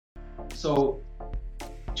So,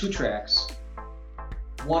 two tracks.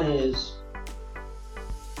 One is,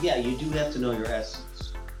 yeah, you do have to know your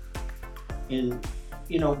essence. And,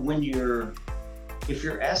 if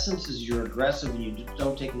your essence is you're aggressive and you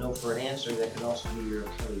don't take no for an answer, that can also be your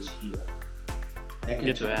Achilles heel. That We'll can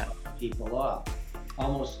get to turn that. people off.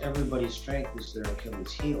 Almost everybody's strength is their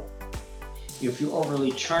Achilles heel. If you're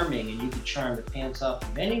overly charming and you can charm the pants off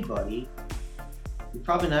of anybody, you're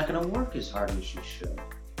probably not going to work as hard as you should.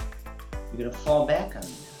 You're going to fall back on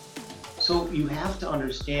that. So you have to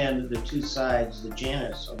understand the two sides, the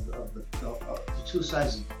Janus of the two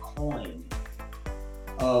sides of the coin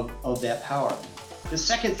of that power. The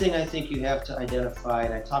second thing I think you have to identify,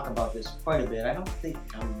 and I talk about this quite a bit, I don't think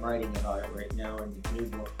I'm writing about it right now in the new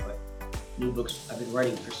book, but new books I've been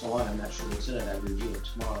writing for so long, I'm not sure what's in it. I review it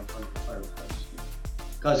tomorrow in front of the fireplace.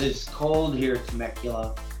 Because it's cold here at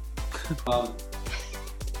Temecula.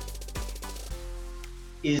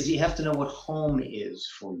 Is you have to know what home is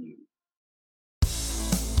for you.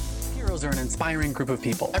 Heroes are an inspiring group of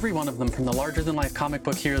people. Every one of them, from the larger-than-life comic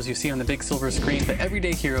book heroes you see on the big silver screen, to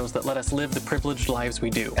everyday heroes that let us live the privileged lives we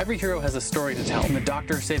do. Every hero has a story to tell, from the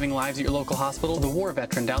doctor saving lives at your local hospital, to the war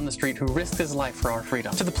veteran down the street who risked his life for our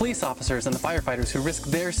freedom, to the police officers and the firefighters who risk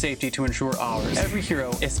their safety to ensure ours. Every hero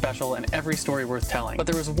is special and every story worth telling. But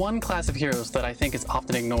there is one class of heroes that I think is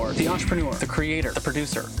often ignored: the entrepreneur, the creator, the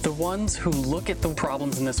producer, the ones who look at the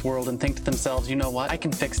problems in this world and think to themselves, you know what, I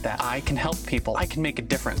can fix that, I can help people, I can make a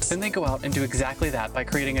difference. Then they go out and do exactly that by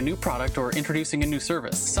creating a new product or introducing a new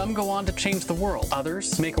service. Some go on to change the world.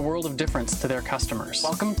 Others make a world of difference to their customers.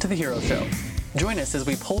 Welcome to The Hero Show. Join us as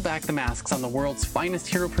we pull back the masks on the world's finest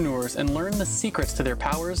heropreneurs and learn the secrets to their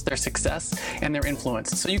powers, their success, and their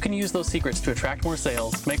influence, so you can use those secrets to attract more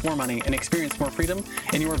sales, make more money, and experience more freedom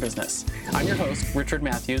in your business. I'm your host, Richard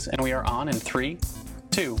Matthews, and we are on in 3,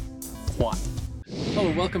 2, 1.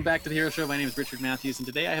 Hello, welcome back to The Hero Show. My name is Richard Matthews, and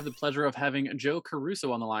today I have the pleasure of having Joe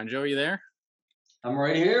Caruso on the line. Joe, are you there? I'm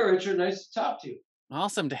right here, Richard. Nice to talk to you.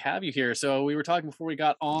 Awesome to have you here. So we were talking before we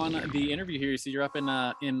got on the interview here. So you're up in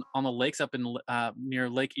on the lakes up in near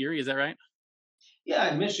Lake Erie. Is that right?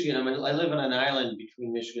 Yeah, in Michigan. I live on an island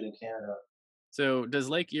between Michigan and Canada. So does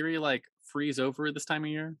Lake Erie like freeze over this time of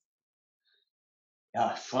year?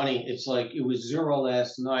 Yeah, funny. It's like it was 0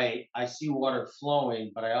 last night. I see water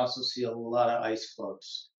flowing, but I also see a lot of ice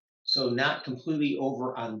floats. So not completely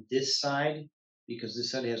over on this side because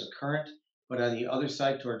this side has a current, but on the other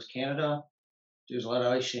side towards Canada, there's a lot of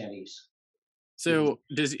ice shanties. So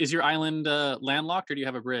is your island landlocked, or do you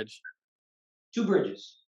have a bridge? Two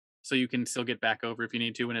bridges. So you can still get back over if you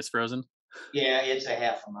need to when it's frozen? Yeah, it's a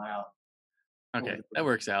half a mile. Okay, that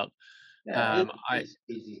works out. Yeah, it's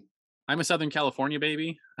easy. I'm a Southern California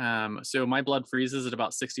baby, so my blood freezes at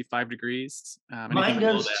about 65 degrees. Mine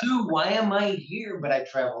does too. Why am I here? But I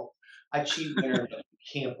travel. I cheat winter, but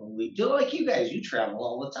can't believe. Do like you guys, you travel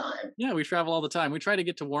all the time. Yeah, we travel all the time. We try to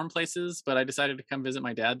get to warm places, but I decided to come visit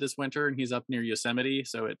my dad this winter, and he's up near Yosemite,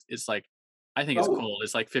 so it's like, I think it's cold.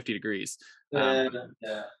 It's like 50 degrees. Yeah.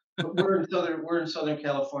 But we're in Southern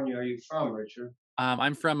California. Are you from, Richard?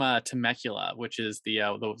 I'm from Temecula, which is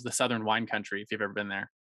the southern wine country, if you've ever been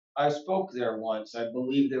there. I spoke there once. I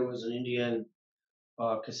believe there was an Indian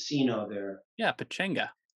casino there. Yeah, Pachanga.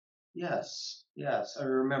 Yes, I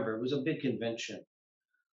remember. It was a big convention.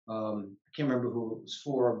 I can't remember who it was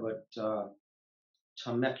for, but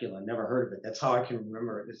Temecula. Never heard of it. That's how I can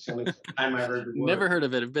remember it. It's the only time I heard the word. Never heard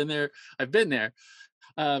of it. I've been there.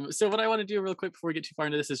 So what I want to do real quick before we get too far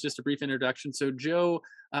into this is just a brief introduction. So Joe,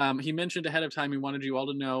 he mentioned ahead of time he wanted you all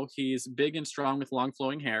to know he's big and strong with long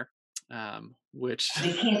flowing hair, which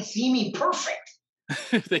they can't see me perfect.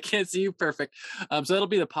 They can't see you perfect. So that'll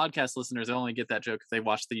be the podcast listeners. They'll only get that joke if they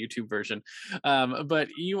watch the YouTube version. But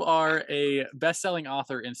you are a best-selling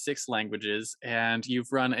author in 6 languages, and you've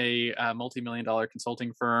run a multi-million-dollar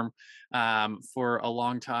consulting firm for a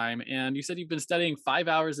long time. And you said you've been studying 5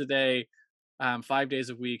 hours a day, 5 days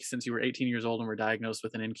a week since you were 18 years old and were diagnosed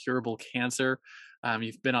with an incurable cancer.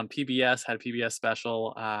 You've been on PBS, had a PBS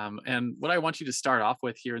special. And what I want you to start off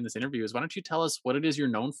with here in this interview is, why don't you tell us what it is you're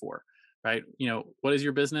known for? Right? What is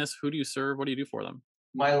your business? Who do you serve? What do you do for them?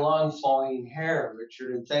 My long flowing hair,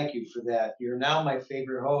 Richard, and thank you for that. You're now my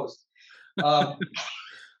favorite host.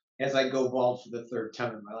 As I go bald for the 3rd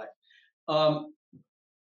time in my life.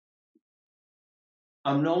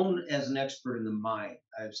 I'm known as an expert in the mind.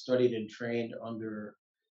 I've studied and trained under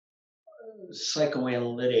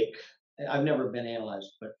psychoanalytic. I've never been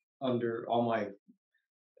analyzed, but I've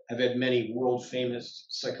had many world famous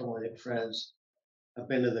psychoanalytic friends. I've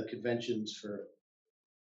been to the conventions for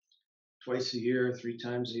twice a year, 3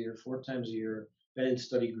 times a year, 4 times a year, been in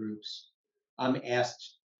study groups. I'm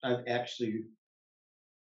asked I've actually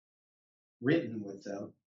written with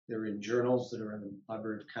them. They're in journals that are in the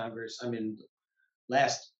Library of Congress. I'm in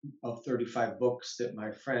last of 35 books that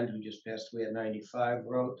my friend who just passed away at 95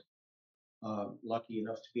 wrote. Lucky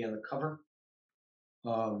enough to be on the cover.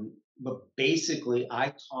 But basically,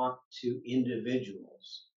 I talk to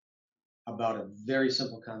individuals about a very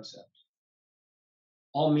simple concept.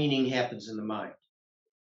 All meaning happens in the mind.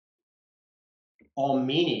 All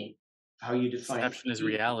meaning, how you define Perception is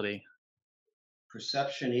anything. reality.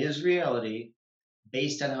 Perception is reality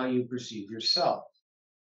based on how you perceive yourself.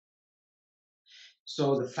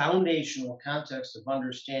 So the foundational context of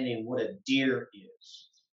understanding what a deer is,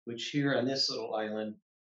 which here on this little island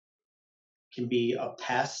can be a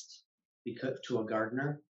pest because to a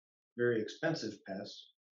gardener, very expensive pest.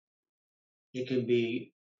 It can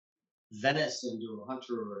be venison to a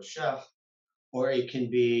hunter or a chef, or it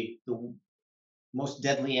can be the most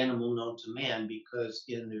deadly animal known to man because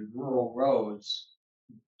in the rural roads,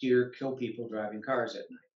 deer kill people driving cars at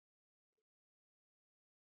night.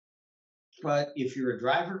 But if you're a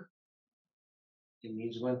driver, it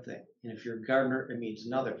means one thing. And if you're a gardener, it means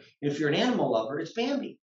another. And if you're an animal lover, it's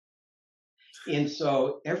Bambi. And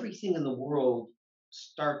so everything in the world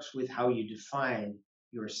starts with how you define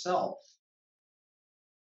yourself.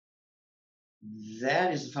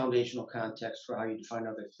 That is the foundational context for how you define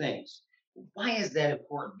other things. Why is that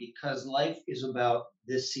important? Because life is about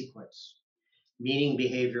this sequence: meaning,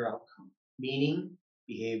 behavior, outcome. Meaning,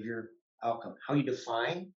 behavior, outcome. How you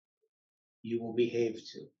define, you will behave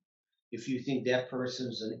to. If you think that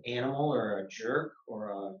person's an animal or a jerk or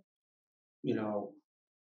a, you know,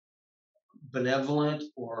 benevolent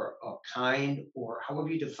or a kind or however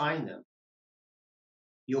you define them,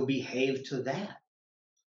 you'll behave to that.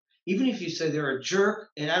 Even if you say they're a jerk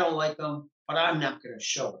and I don't like them, but I'm not going to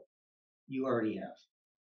show it, you already have.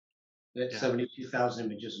 That's Yeah. 72,000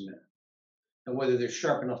 images a minute. And whether they're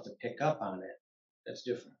sharp enough to pick up on it, that's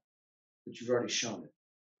different. But you've already shown it.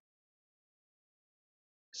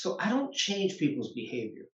 So I don't change people's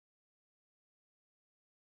behavior.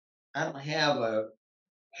 I don't have a,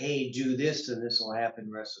 hey, do this and this will happen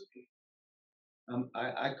recipe.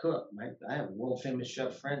 I cook. I have world famous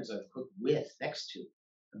chef friends I've cooked with, next to.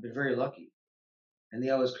 I've been very lucky. And they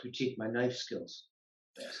always critique my knife skills.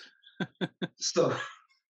 So,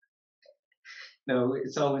 no,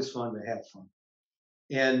 it's always fun to have fun.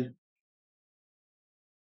 And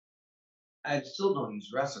I still don't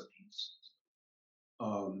use recipes.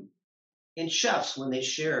 Um, and chefs, when they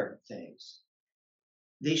share things,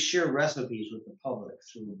 they share recipes with the public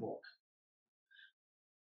through a book.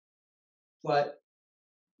 But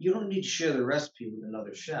you don't need to share the recipe with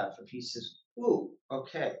another chef. If he says, ooh,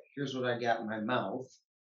 okay, here's what I got in my mouth.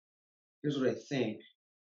 Here's what I think.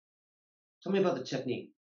 Tell me about the technique.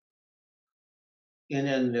 And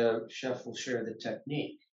then the chef will share the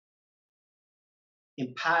technique.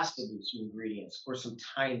 And possibly some ingredients or some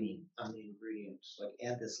timing on the ingredients, like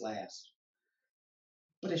add this last.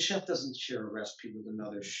 But a chef doesn't share a recipe with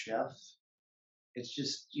another chef. It's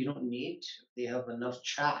just you don't need to. They have enough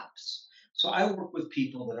chops. So I work with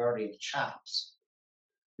people that already have chops.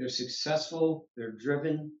 They're successful, they're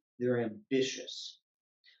driven, they're ambitious.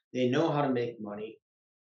 They know how to make money.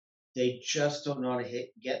 They just don't know how to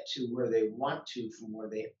get to where they want to from where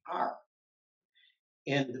they are.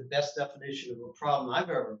 And the best definition of a problem I've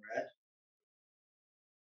ever read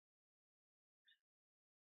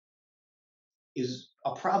is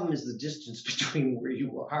a problem is the distance between where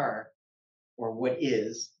you are or what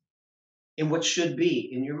is and what should be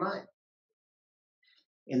in your mind.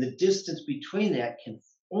 And the distance between that can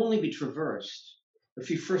only be traversed if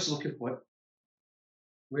you first look at what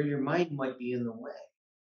where your mind might be in the way.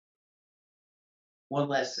 One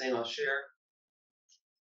last thing I'll share.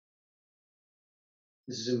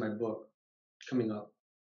 This is in my book coming up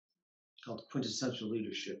called Quintessential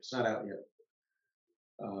Leadership. It's not out yet.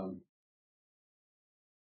 Um,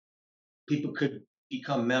 People could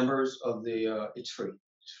become members of the. It's free.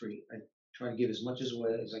 It's free. I try to give as much as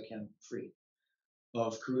away as I can free.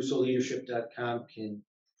 Of CarusoLeadership.com can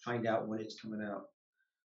find out when it's coming out.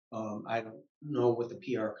 I don't know what the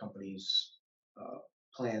PR company's uh,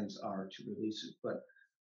 plans are to release it, but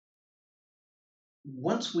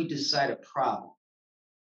once we decide a problem,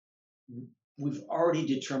 we've already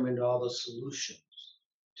determined all the solutions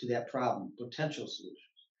to that problem, potential solutions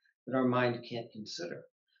that our mind can't consider,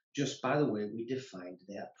 just by the way we defined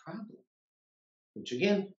that problem, which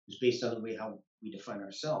again is based on the way how we define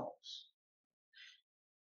ourselves.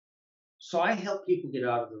 So I help people get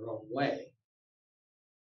out of their own way,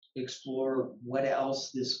 explore what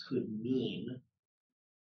else this could mean,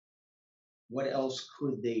 what else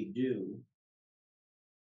could they do,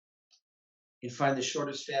 and find the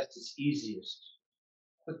shortest, fastest, easiest,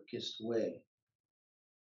 quickest way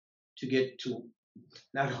to get to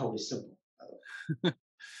not always simple.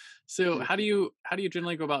 So To, how do you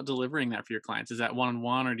generally go about delivering that for your clients? Is that one on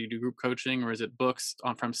one, or do you do group coaching, or is it books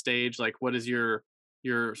on from stage? Like, what is your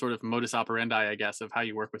sort of modus operandi, I guess, of how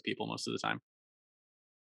you work with people most of the time?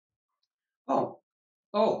 oh,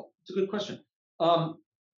 oh, it's a good question. Um,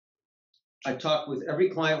 I talk with every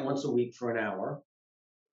client once a week for an hour.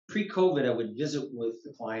 Pre-COVID, I would visit with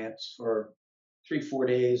the clients for 3, 4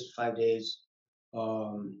 days, 5 days,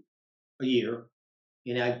 um, a year.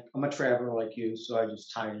 And I'm a traveler like you, so I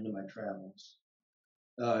just tie it into my travels.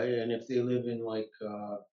 And if they live in like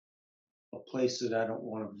a place that I don't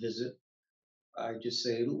want to visit, I just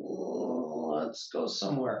say, "Oh, let's go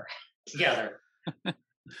somewhere together."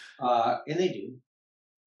 And they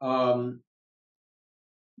do. Um,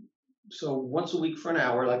 so once a week for an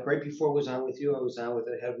hour, like right before I was on with you, I was on with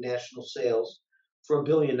the head of national sales for $1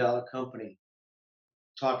 billion company,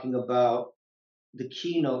 talking about the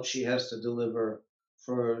keynote she has to deliver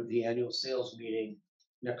for the annual sales meeting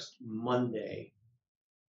next Monday,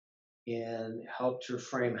 and helped her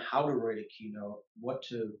frame how to write a keynote, what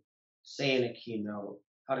to say in a keynote,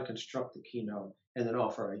 how to construct the keynote, and then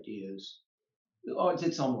offer ideas. Oh,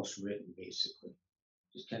 it's almost written basically.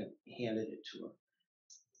 Just kind of handed it to her.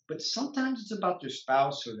 But sometimes it's about their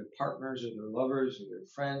spouse or their partners or their lovers or their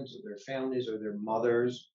friends or their families or their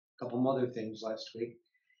mothers. A couple mother things last week.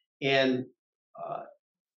 And uh,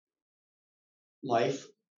 life,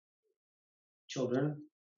 children.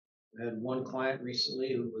 I had one client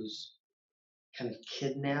recently who was kind of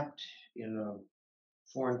kidnapped in a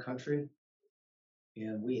foreign country,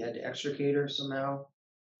 and we had to extricate her somehow.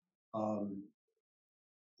 Um,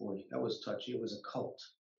 Boy, that was touchy. It was a cult.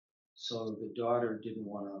 So the daughter didn't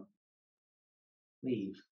want to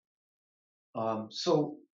leave.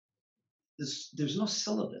 So there's no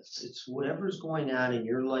syllabus. It's whatever's going on in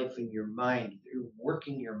your life and your mind. You're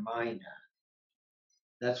working your mind on.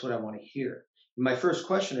 That's what I want to hear. And my first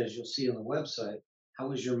question, as you'll see on the website,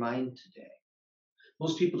 how is your mind today?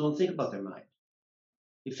 Most people don't think about their mind.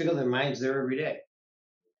 They figure their mind's there every day,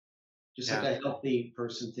 just like Yeah. a healthy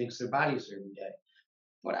person thinks their body's there every day.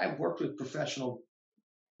 But I've worked with professional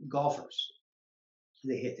golfers.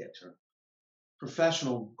 They hate that term.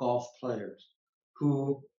 Professional golf players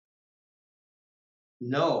who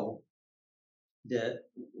know that,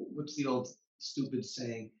 what's the old stupid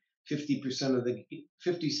saying? 50% of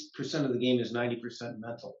the game is 90%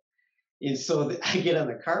 mental. And so I get on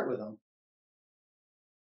the cart with them,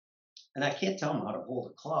 and I can't tell them how to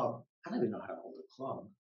hold a club. I don't even know how to hold a club,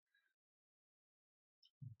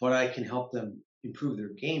 but I can help them improve their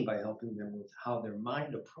game by helping them with how their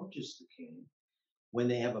mind approaches the game when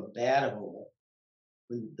they have a bad hole,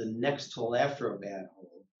 when the next hole after a bad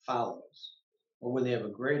hole follows, or when they have a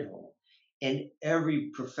great hole. And every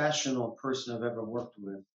professional person I've ever worked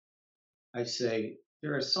with, I say,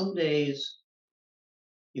 there are some days,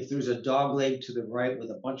 if there's a dog leg to the right with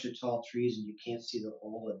a bunch of tall trees and you can't see the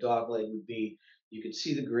hole, a dog leg would be you can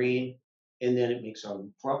see the green, and then it makes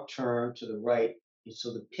an abrupt turn to the right. And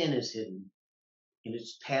so the pin is hidden and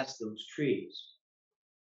it's past those trees.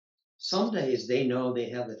 Some days they know they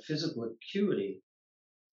have the physical acuity,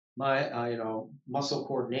 muscle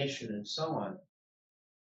coordination and so on.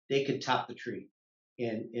 They could top the tree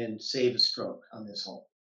and save a stroke on this hole.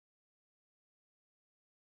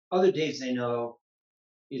 Other days they know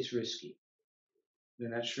it's risky. They're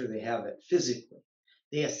not sure they have it physically.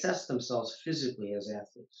 They assess themselves physically as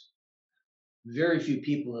athletes. Very few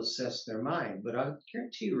people assess their mind, but I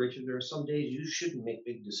guarantee you, Richard, there are some days you shouldn't make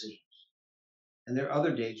big decisions. And there are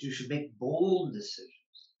other days you should make bold decisions.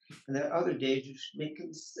 And there are other days you should make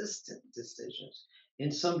consistent decisions.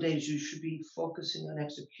 And some days you should be focusing on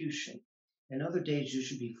execution. And other days you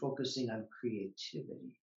should be focusing on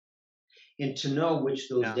creativity. And to know which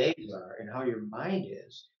those Yeah. days are and how your mind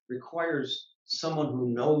is requires someone who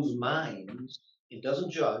knows minds and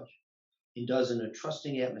doesn't judge and does in a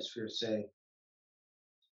trusting atmosphere say,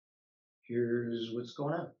 here's what's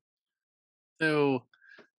going on. So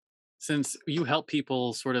since you help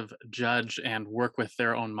people sort of judge and work with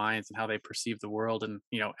their own minds and how they perceive the world and,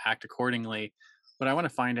 act accordingly, what I want to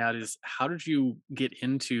find out is how did you get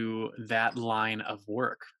into that line of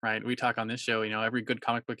work, right? We talk on this show, every good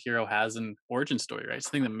comic book hero has an origin story, right? It's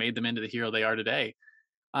the thing that made them into the hero they are today.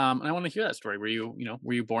 And I want to hear that story. Were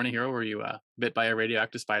you born a hero? Were you bit by a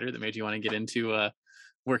radioactive spider that made you want to get into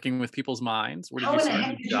working with people's minds? Where did How you in the start in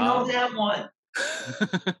heck a did you know job? that one?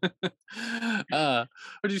 Or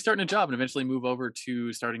did you start in a job and eventually move over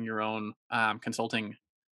to starting your own consulting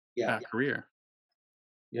Yeah, career?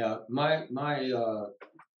 yeah. My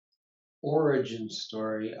origin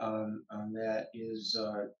story on that is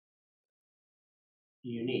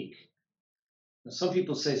unique. Now, some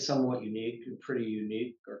people say somewhat unique, pretty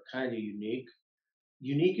unique, or kind of unique.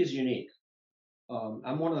 Unique is unique.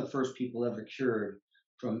 I'm one of the first people ever cured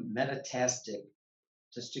from metastatic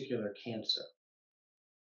testicular cancer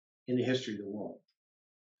in the history of the world.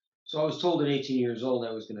 So I was told at 18 years old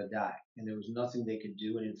I was going to die, and there was nothing they could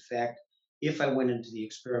do. And in fact, if I went into the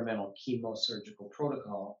experimental chemosurgical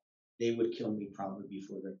protocol, they would kill me probably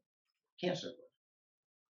before the cancer would.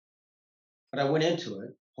 But I went into it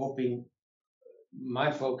hoping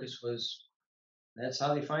my focus was that's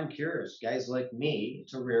how they find cures. Guys like me,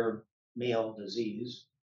 it's a rare male disease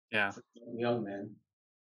Yeah. for young men.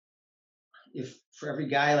 If for every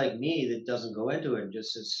guy like me that doesn't go into it and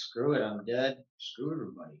just says, screw it, I'm dead, screw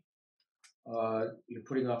everybody, you're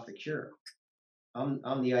putting off the cure. I'm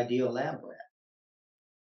the ideal lab rat.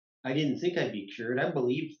 I didn't think I'd be cured. I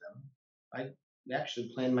believed them. I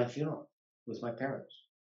actually planned my funeral with my parents.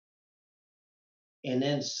 And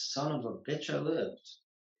then, son of a bitch, I lived.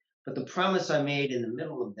 But the promise I made in the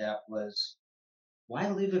middle of that was, why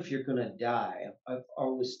live if you're going to die? I've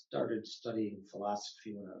always started studying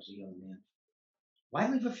philosophy when I was a young man. Why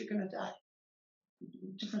live if you're going to die?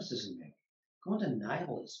 What difference does it make? Go into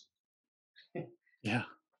nihilism. Yeah.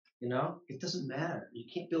 It doesn't matter. You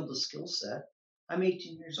can't build a skill set. I'm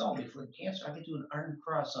 18 years old before the cancer. I could do an Iron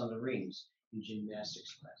Cross on the rings in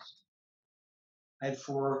gymnastics class. I had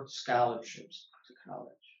 4 scholarships to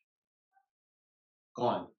college.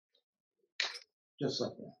 Gone. Just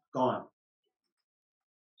like that. Gone.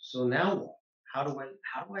 So now what? How do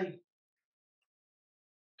I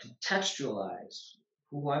contextualize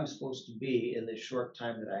who I'm supposed to be in the short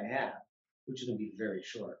time that I have, which is going to be very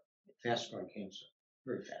short. Fast growing cancer.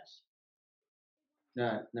 Very fast.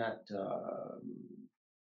 Not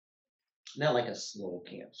like a slow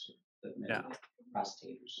cancer, but maybe Yeah. like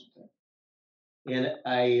prostate or something. And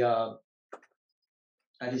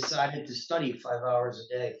I decided to study 5 hours a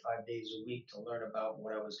day, 5 days a week to learn about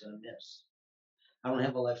what I was going to miss. I don't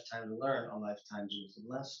have a lifetime to learn, a lifetime's worth of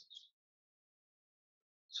lessons.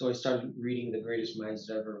 So I started reading the greatest minds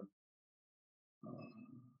that ever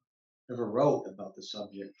wrote about the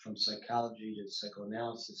subject, from psychology to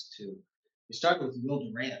psychoanalysis to. I started with Will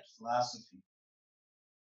Durant, philosophy,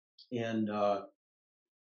 and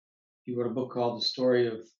he wrote a book called The Story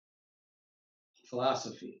of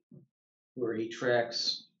Philosophy, where he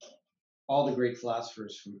tracks all the great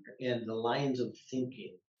philosophers and the lines of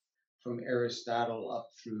thinking from Aristotle up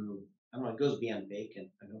through, I don't know, it goes beyond Bacon,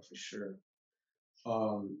 I know for sure.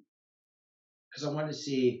 Because I wanted to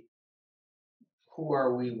see, who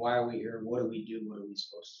are we, why are we here, what do we do, what are we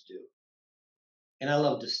supposed to do. And I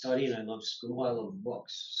love to study and I love school, I love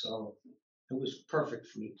books. So it was perfect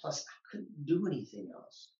for me. Plus, I couldn't do anything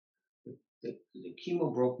else. The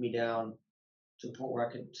chemo broke me down to the point where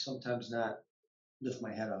I could sometimes not lift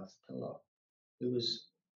my head off the pillow. It was,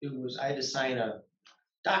 I had to sign a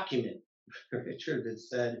document, Richard, that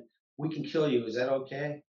said, we can kill you. Is that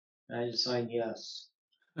okay? And I just signed yes.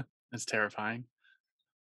 That's terrifying.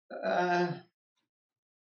 Uh,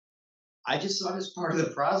 I just saw it as part of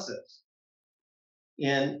the process.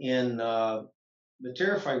 And the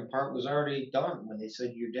terrifying part was already done when they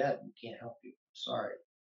said, you're dead. We can't help you. Sorry.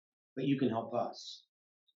 But you can help us.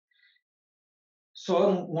 So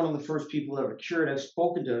I'm one of the first people ever cured. I've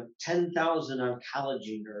spoken to 10,000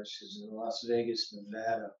 oncology nurses in Las Vegas,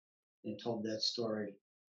 Nevada, and told that story.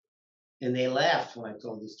 And they laughed when I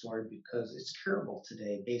told the story because it's curable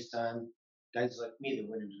today based on guys like me that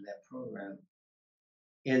went into that program.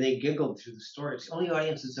 And they giggled through the story. It's the only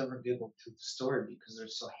audience that's ever giggled through the story because they're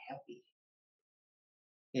so happy.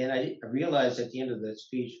 And I realized at the end of that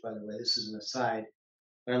speech, by the way, this is an aside,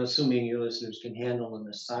 but I'm assuming your listeners can handle an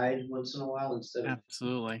aside once in a while instead of,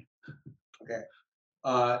 Absolutely. okay.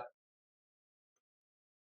 Uh,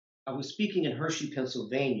 I was speaking in Hershey,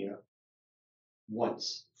 Pennsylvania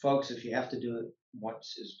once. Folks, if you have to do it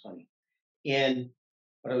once is plenty. And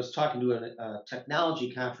but I was talking to a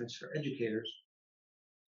technology conference for educators,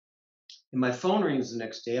 and my phone rings the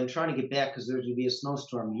next day. I'm trying to get back because there's going to be a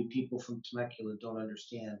snowstorm. You people from Temecula don't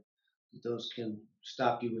understand that those can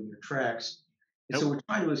stop you in your tracks. And so Nope.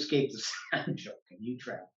 we're trying to escape the I'm joking. You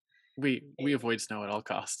travel. We avoid snow at all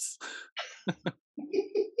costs.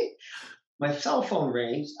 My cell phone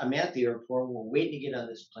rings. I'm at the airport. We're waiting to get on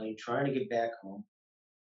this plane, trying to get back home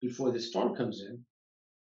before the storm comes in.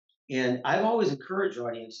 And I've always encouraged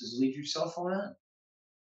audiences, leave your cell phone on.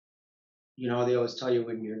 They always tell you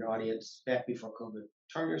when you're an audience, back before COVID,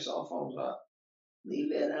 turn your cell phones off.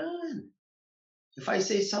 Leave it on. If I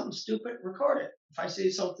say something stupid, record it. If I say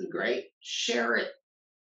something great, share it.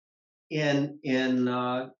 And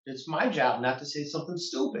it's my job not to say something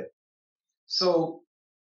stupid. So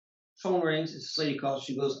phone rings. This lady calls.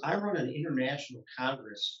 She goes, "I run an international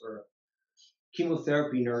congress for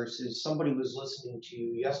chemotherapy nurses. Somebody was listening to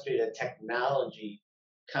you yesterday at a technology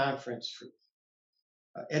conference for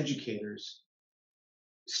educators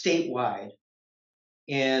statewide,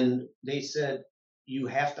 and they said you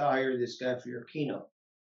have to hire this guy for your keynote."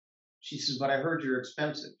 She says, "But I heard you're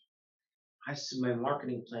expensive." I said, "My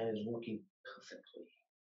marketing plan is working perfectly."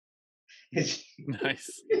 And she,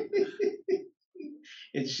 Nice.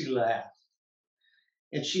 and she laughed.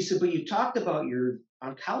 And she said, "But you talked about your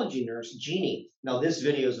oncology nurse, Jeannie." Now, this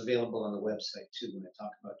video is available on the website too when I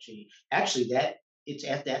talk about Jeannie. Actually, that it's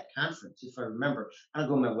at that conference, if I remember. I don't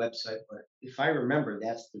go on my website, but if I remember,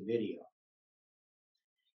 that's the video.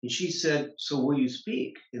 And she said, "So will you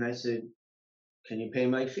speak?" And I said, "Can you pay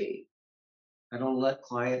my fee? I don't let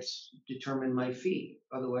clients determine my fee.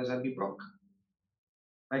 Otherwise, I'd be broke.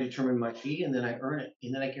 I determine my fee and then I earn it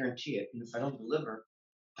and then I guarantee it. And if I don't deliver,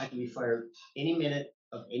 I can be fired any minute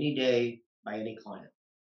of any day by any client."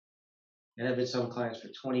 And I've been selling clients for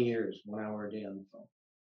 20 years, 1 hour a day on the phone.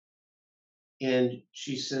 And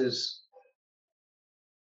she says,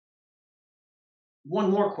 "One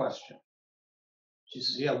more question." She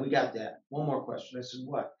says, "Yeah, we got that. One more question." I said,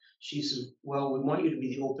 "What?" She says, "Well, we want you to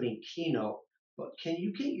be the opening keynote, but can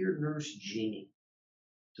you get your nurse Jeannie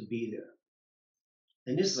to be there?"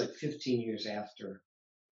 And this is like 15 years after,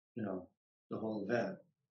 you know, the whole event,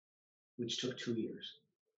 which took 2 years.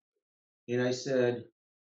 And I said,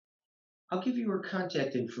 "I'll give you her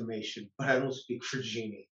contact information, but I don't speak for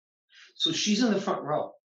Jeannie." So she's in the front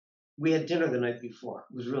row. We had dinner the night before.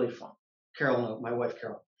 It was really fun. Carol, my wife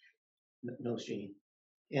Carol, knows Jeannie.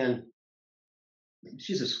 And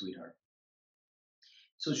she's a sweetheart.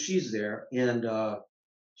 So she's there, and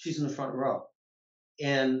she's in the front row.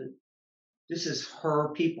 And this is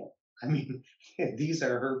her people. I mean, these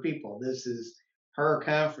are her people. This is her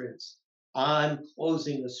conference. I'm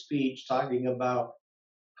closing a speech talking about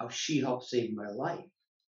how she helped save my life.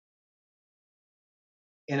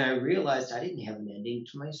 And I realized I didn't have an ending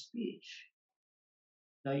to my speech.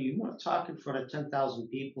 Now, you want to talk in front of 10,000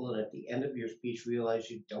 people, and at the end of your speech, realize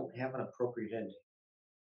you don't have an appropriate ending.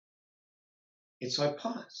 And so I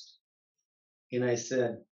paused and I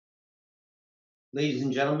said, "Ladies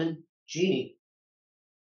and gentlemen, Jeannie."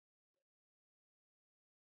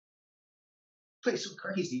 Place was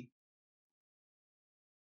crazy.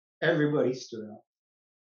 Everybody stood up.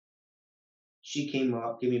 She came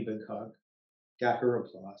up, gave me a big hug, got her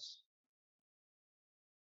applause.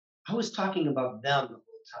 I was talking about them the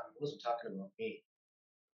whole time. I wasn't talking about me.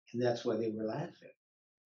 And that's why they were laughing.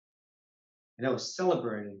 And I was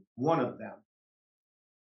celebrating one of them.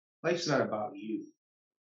 Life's not about you.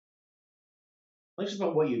 Life's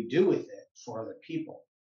about what you do with it for other people.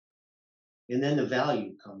 And then the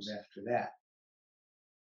value comes after that.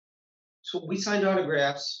 So we signed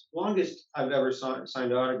autographs. Longest I've ever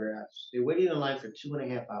signed autographs. They waited in line for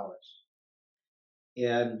 2.5 hours.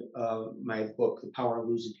 And my book, The Power of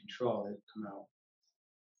Losing Control, had come out.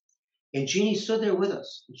 And Jeannie stood there with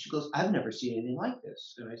us. And she goes, "I've never seen anything like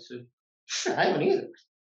this." And I said, "I haven't either."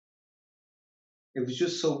 It was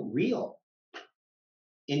just so real.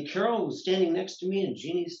 And Carol was standing next to me, and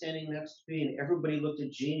Jeannie's standing next to me, and everybody looked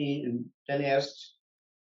at Jeannie and then asked,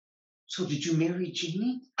 "So did you marry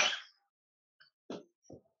Jeannie?"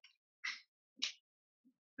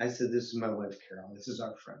 I said, "This is my wife, Carol. This is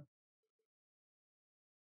our friend."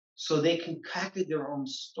 So they concocted their own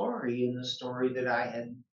story in the story that I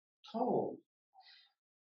had told.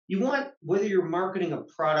 You want, whether you're marketing a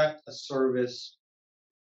product, a service,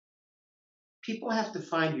 people have to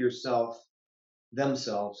find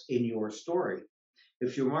themselves in your story.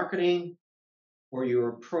 If you're marketing or your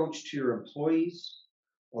approach to your employees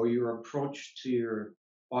or your approach to your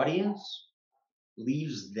audience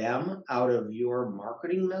leaves them out of your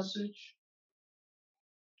marketing message,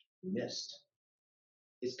 you missed.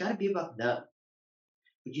 It's got to be about them,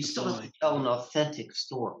 but you still have to Absolutely. tell an authentic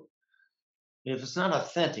story. And if it's not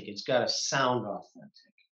authentic, it's got to sound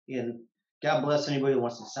authentic. And God bless anybody who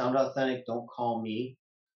wants to sound authentic. Don't call me.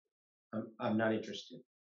 I'm not interested.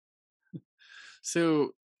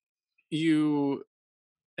 So you,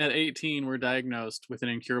 at 18, were diagnosed with an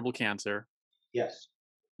incurable cancer. Yes.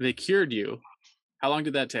 They cured you. How long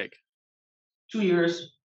did that take? 2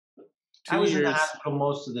 years. I Two was in the years. hospital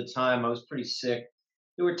most of the time. I was pretty sick.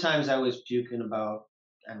 There were times I was puking about,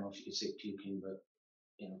 I don't know if you could say puking, but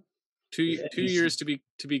you know, Two if two any years to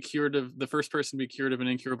be cured of the first person to be cured of an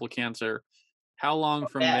incurable cancer. How long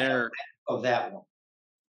from that there of that one.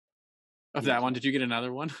 of that Yes. one did you get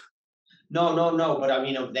another one? No, no, no. But I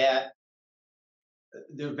mean of that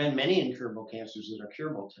There have been many incurable cancers that are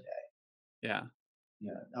curable today. Yeah.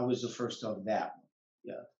 Yeah, I was the first of that one.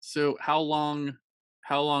 Yeah. So how long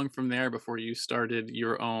from there before you started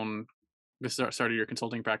your own started your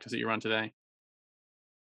consulting practice that you run today?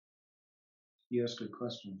 You ask good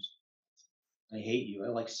questions. I hate you. I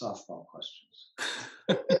like softball questions.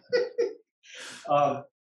 uh,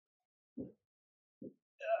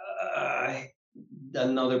 uh,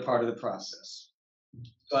 Another part of the process.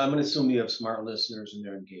 So I'm going to assume you have smart listeners and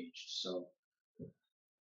they're engaged. So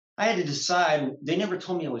I had to decide. They never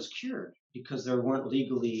told me I was cured because they weren't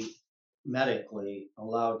legally, medically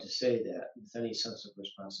allowed to say that with any sense of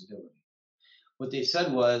responsibility. What they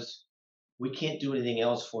said was, we can't do anything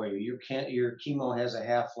else for you. Your chemo has a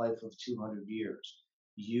half life of 200 years.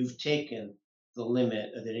 You've taken the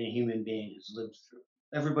limit that any human being has lived through.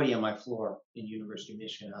 Everybody on my floor in University of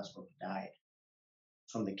Michigan Hospital died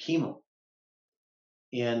from the chemo.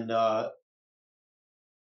 And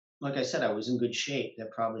like I said, I was in good shape.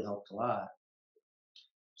 That probably helped a lot.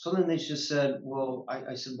 So then they just said, well,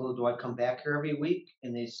 I said, well, do I come back here every week?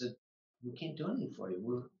 And they said, we can't do anything for you.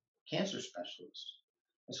 We're cancer specialists.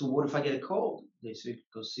 I said, well, what if I get a cold? They said,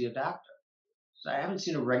 go see a doctor. So I haven't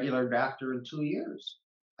seen a regular doctor in 2 years.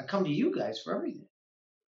 I come to you guys for everything.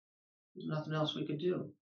 There's nothing else we could do.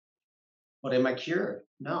 But am I cured?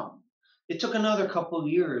 No. It took another couple of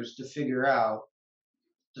years to figure out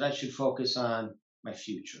that I should focus on my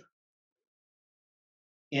future.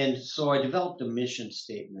 And so I developed a mission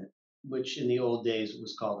statement, which in those days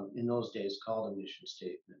called a mission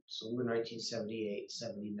statement. So we're 1978,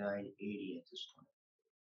 79, 80 at this point.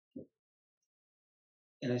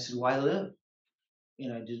 And I said, why live?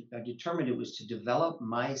 And I determined it was to develop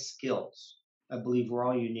my skills. I believe we're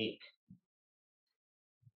all unique.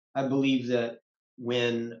 I believe that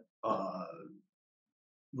when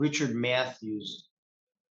Richard Matthews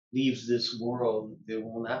leaves this world, there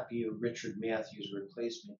will not be a Richard Matthews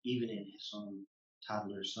replacement, even in his own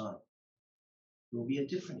toddler son. There will be a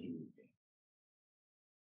different human being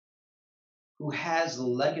who has the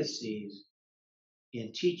legacies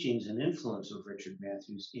and teachings and influence of Richard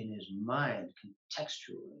Matthews in his mind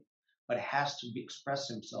contextually, but has to express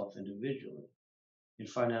himself individually and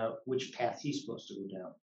find out which path he's supposed to go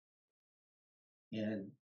down and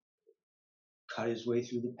cut his way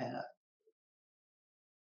through the path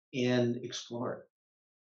and explore it.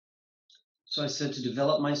 So I said to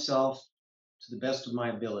develop myself to the best of my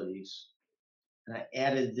abilities. And I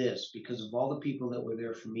added this because of all the people that were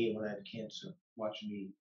there for me when I had cancer, watching me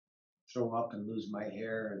throw up and lose my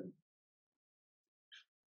hair. And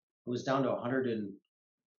I was down to 100 and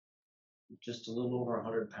just a little over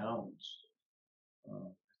 100 pounds at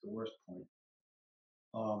the worst point.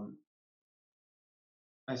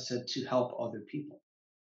 I said to help other people.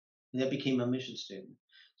 And that became my mission statement.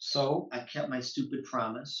 So I kept my stupid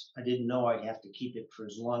promise. I didn't know I'd have to keep it for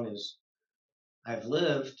as long as I've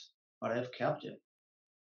lived, but I've kept it.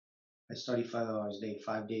 I study 5 hours a day,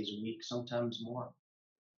 5 days a week, sometimes more.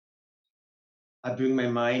 I bring my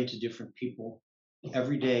mind to different people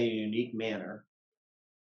every day in a unique manner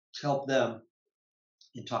to help them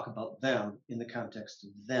and talk about them in the context of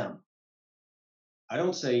them. I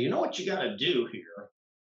don't say, you know what you got to do here.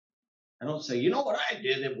 I don't say, you know what I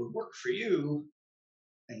did that would work for you.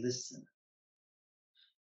 I listen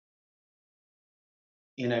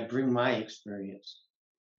and I bring my experience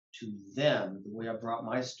to them the way I brought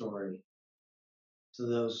my story to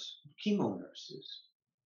those chemo nurses.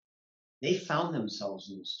 They found themselves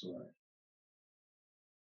in the story.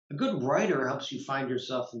 A good writer helps you find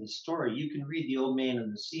yourself in the story. You can read The Old Man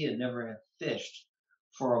and the Sea and never have fished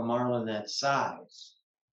for a marlin that size.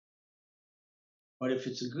 But if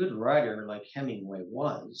it's a good writer like Hemingway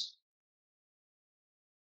was,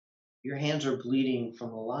 your hands are bleeding from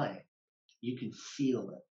the line. You can feel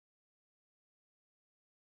it.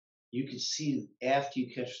 You can see after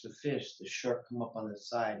you catch the fish, the shark come up on the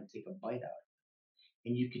side and take a bite out.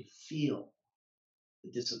 And you can feel the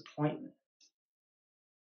disappointment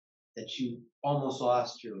that you almost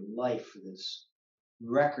lost your life for this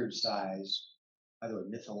record size, by the way,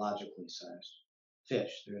 mythologically sized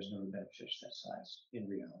fish. There has never been a fish that size in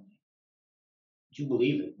reality. But you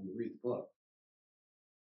believe it when you read the book.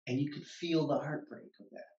 And you could feel the heartbreak of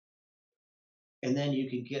that. And then you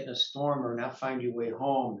could get in a storm or not find your way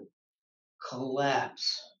home and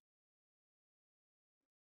collapse.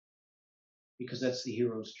 Because that's the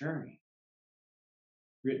hero's journey.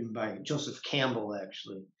 Written by Joseph Campbell,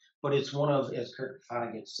 actually. But it's one of, as Kurt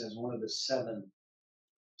Vonnegut says, one of the 7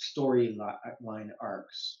 storyline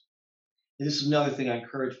arcs. And this is another thing I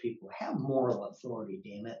encourage people. Have moral authority,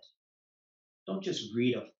 damn it. Don't just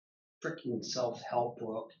read a freaking self-help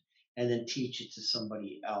book and then teach it to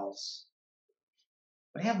somebody else.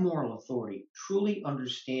 But have moral authority. Truly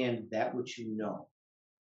understand that which you know.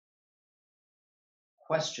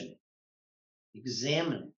 Question it,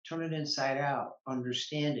 examine it, turn it inside out,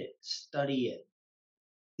 understand it, study it.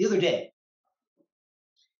 The other day,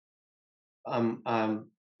 what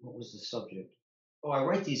was the subject? Oh, I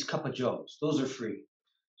write these cup of joes. Those are free.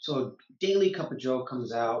 So a daily cup of joe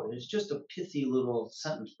comes out, and it's just a pithy little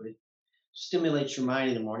sentence, but it stimulates your mind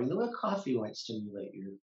in the morning the way coffee might stimulate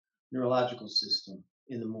your neurological system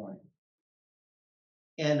in the morning.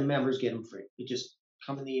 And the members get them free. It just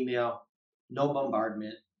come in the email, no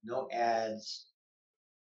bombardment, no ads.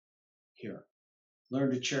 Here,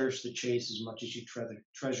 learn to cherish the chase as much as you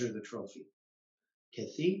treasure the trophy.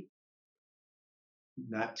 Pithy,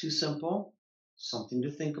 not too simple, something to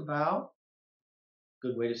think about.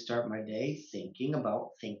 Good way to start my day, thinking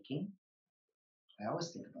about thinking. I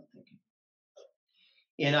always think about thinking.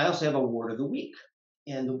 And I also have a word of the week.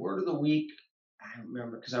 And the word of the week, I don't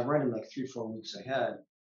remember because I write them like 3, 4 weeks ahead,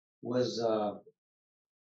 was,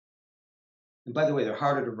 and by the way, they're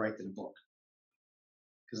harder to write than a book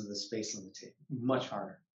because of the space limitation, much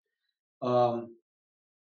harder. And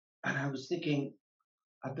I was thinking,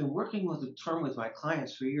 I've been working with a term with my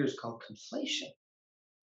clients for years called conflation.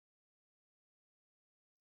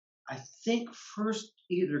 I think first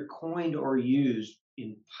either coined or used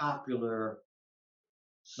in popular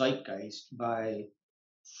zeitgeist by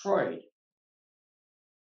Freud.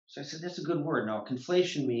 So I said, that's a good word. Now,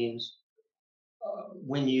 conflation means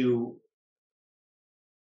when you,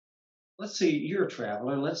 let's say you're a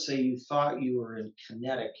traveler, let's say you thought you were in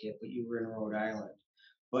Connecticut, but you were in Rhode Island,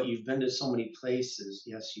 but you've been to so many places.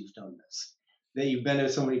 Yes, you've done this. That you've been to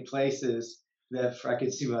so many places that I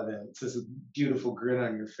can see by that. It's this beautiful grin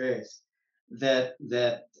on your face. That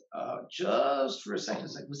just for a second,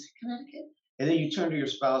 it's like, was it Connecticut? And then you turn to your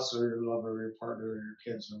spouse or your lover or your partner or your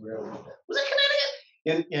kids or whatever. Was it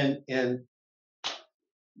Connecticut? And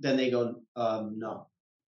then they go, no.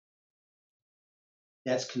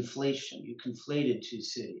 That's conflation. You conflated two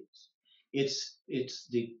cities. It's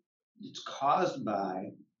caused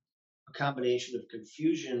by a combination of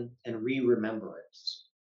confusion and re-remembrance.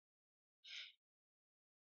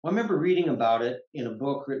 Well, I remember reading about it in a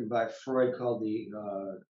book written by Freud called The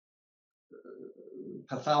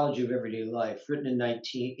Pathology of Everyday Life, written in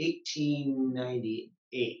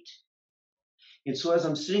 1898. And so as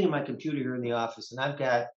I'm sitting in my computer here in the office, and I've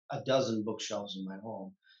got a dozen bookshelves in my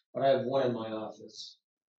home, but I have one in my office.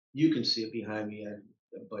 You can see it behind me,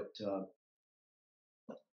 but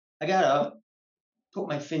I gotta put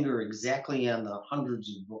my finger exactly on the hundreds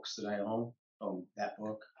of books that I own. Oh, that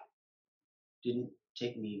book didn't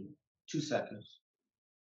take me 2 seconds.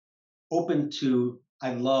 Open to,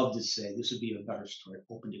 I'd love to say this would be a better story.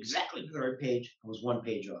 Opened exactly to the right page. I was one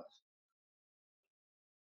page off.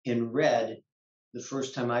 And read the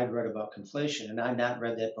first time I'd read about conflation, and I'd not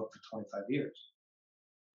read that book for 25 years.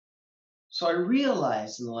 So I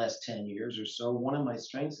realized in the last 10 years or so, one of my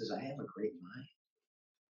strengths is I have a great mind.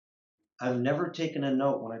 I've never taken a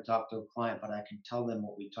note when I talk to a client, but I can tell them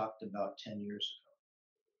what we talked about 10 years ago.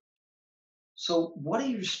 So, what are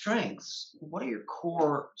your strengths? What are your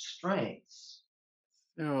core strengths?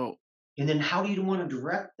 So, And then, how do you want to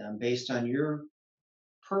direct them based on your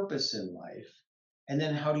purpose in life? And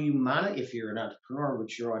then, how do you monitor, if you're an entrepreneur,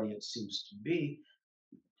 which your audience seems to be,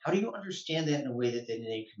 how do you understand that in a way that then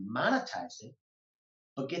they can monetize it,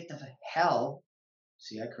 but get the hell,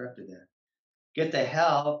 see, I corrected that, get the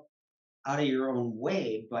hell out of your own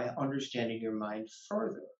way by understanding your mind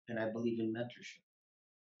further. And I believe in mentorship.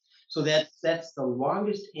 So that's the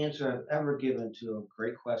longest answer I've ever given to a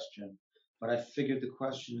great question. But I figured the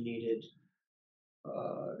question needed,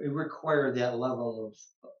 it required that level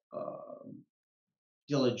of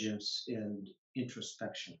diligence and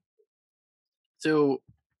introspection. so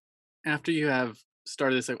after you have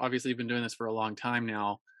started this, like, obviously you've been doing this for a long time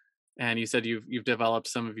now, and you said you've developed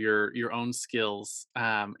some of your own skills,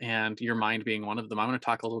 and your mind being one of them. I want to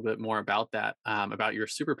talk a little bit more about that, about your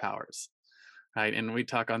superpowers, right? And we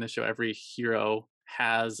talk on this show, every hero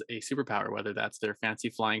has a superpower, whether that's their fancy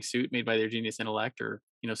flying suit made by their genius intellect, or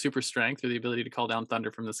super strength, or the ability to call down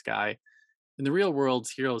thunder from the sky. In the real world,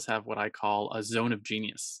 heroes have what I call a zone of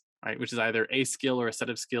genius, right? Which is either a skill or a set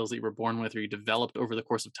of skills that you were born with or you developed over the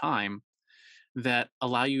course of time that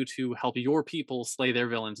allow you to help your people slay their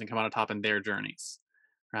villains and come out on top in their journeys,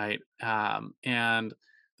 right? And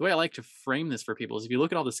the way I like to frame this for people is if you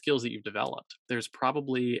look at all the skills that you've developed, there's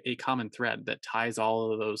probably a common thread that ties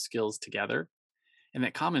all of those skills together. And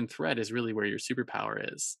that common thread is really where your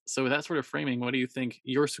superpower is. So with that sort of framing, what do you think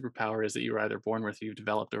your superpower is that you were either born with or you've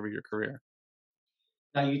developed over your career?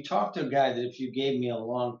 Now you talk to a guy that if you gave me a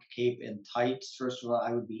long cape and tights, first of all,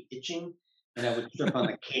 I would be itching and I would trip on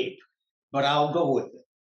the cape, but I'll go with it.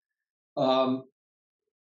 Um,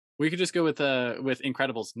 We could just go with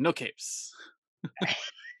Incredibles, no capes.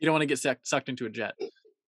 You don't want to get sucked into a jet.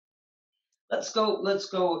 let's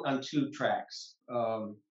go on two tracks.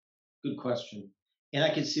 Good question. And I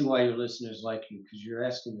can see why your listeners like you because you're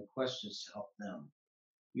asking the questions to help them.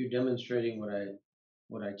 You're demonstrating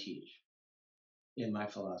what I teach in my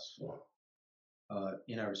philosophy,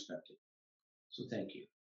 and I respect it. So thank you.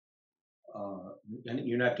 And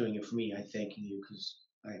you're not doing it for me. I'm thanking you because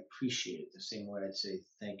I appreciate it the same way I'd say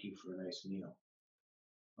thank you for a nice meal.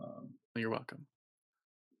 Um, You're welcome.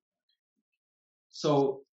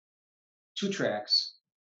 so two tracks.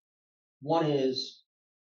 One is,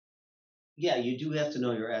 yeah, you do have to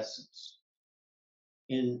know your essence.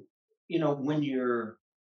 And when you're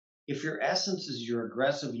if your essence is you're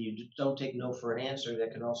aggressive and you don't take no for an answer,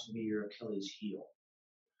 that can also be your Achilles heel.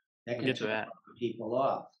 That We'll can get to turn that. people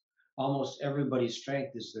off. Almost everybody's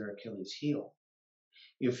strength is their Achilles heel.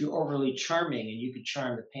 If you're overly charming and you could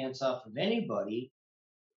charm the pants off of anybody,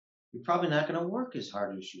 you're probably not going to work as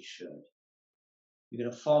hard as you should. You're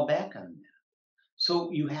going to fall back on that.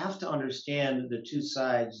 So you have to understand the two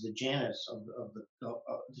sides, the Janus of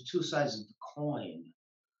the two sides of the coin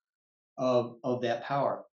of that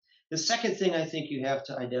power. The second thing I think you have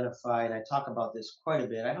to identify, and I talk about this quite a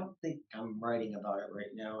bit. I don't think I'm writing about it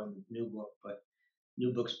right now in the new book, but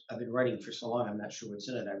new books I've been writing for so long, I'm not sure what's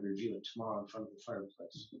in it. I review it tomorrow in front of the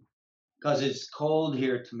fireplace because it's cold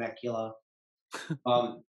here at Temecula.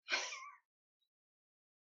 Um,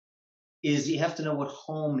 is you have to know what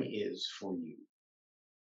home is for you.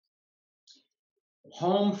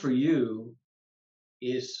 Home for you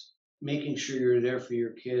is making sure you're there for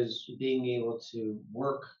your kids, being able to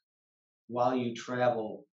work while you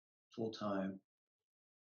travel full time,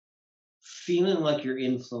 feeling like you're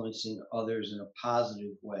influencing others in a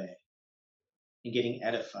positive way and getting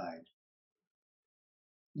edified,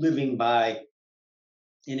 living by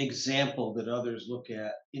an example that others look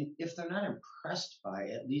at. And if they're not impressed by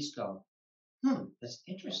it, at least go, that's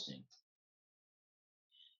interesting.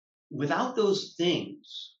 Without those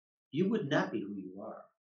things, you would not be who you are.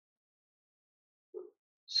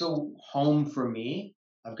 So, home for me,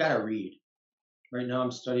 I've got to read. Right now,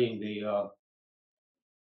 I'm studying the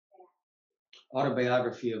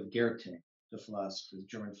autobiography of Goethe, the philosopher, the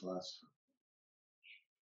German philosopher.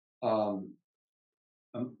 Um,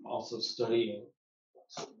 I'm also studying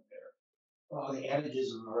the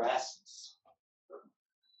adages of Erasmus.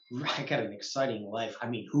 I got an exciting life. I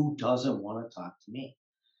mean, who doesn't want to talk to me?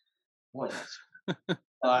 Boy, that's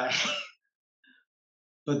uh,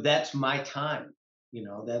 but that's my time.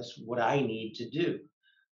 That's what I need to do.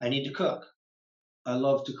 I need to cook. I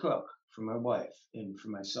love to cook for my wife and for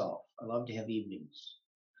myself. I love to have evenings.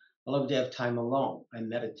 I love to have time alone. I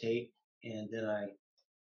meditate and then I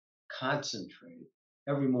concentrate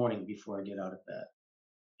every morning before I get out of bed.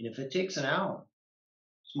 And if it takes an hour,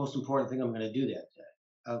 it's the most important thing I'm going to do that day.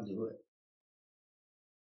 I'll do it.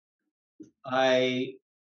 I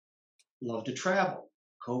love to travel.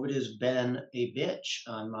 COVID has been a bitch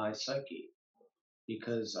on my psyche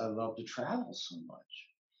because I love to travel so much.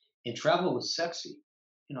 And travel was sexy.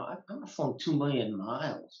 I've flown 2 million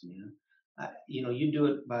miles, man. You do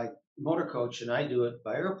it by motor coach and I do it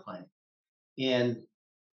by airplane. And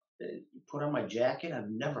put on my jacket.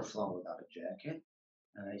 I've never flown without a jacket.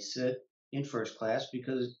 And I sit in first class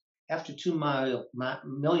because after 2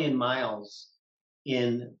 million miles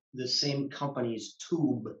in the same company's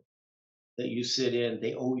tube that you sit in,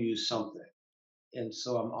 they owe you something. And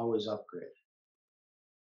so I'm always upgraded.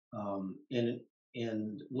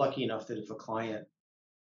 And lucky enough that if a client,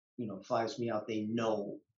 flies me out, they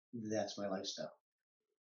know that's my lifestyle.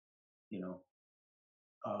 You know,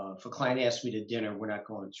 if a client asks me to dinner, we're not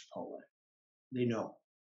going to Chipotle. They know,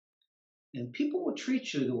 and people will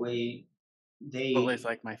treat you the way Chipotle's they.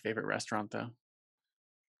 like my favorite restaurant, though.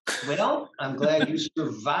 Well, I'm glad you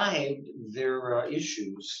survived their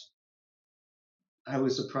issues. I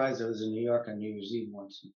was surprised. I was in New York on New Year's Eve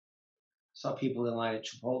once. And saw people in line at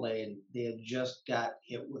Chipotle, and they had just got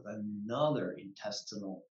hit with another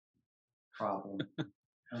intestinal problem.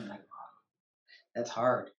 I'm like, wow, that's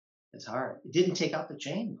hard. It's hard. It didn't take out the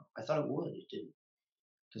chain though. I thought it would. It didn't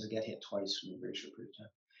because it got hit twice in a very short period of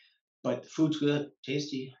time. But the food's good,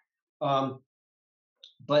 tasty. Um,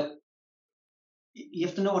 but you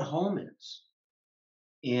have to know what home is,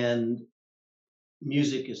 and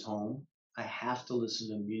music is home. I have to listen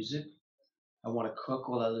to music. I want to cook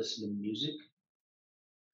while I listen to music.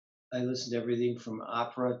 I listen to everything from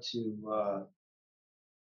opera to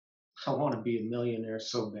I want to be a millionaire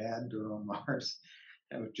so bad to on Mars.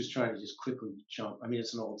 I'm just trying to just quickly jump. I mean,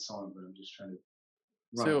 it's an old song, but I'm just trying to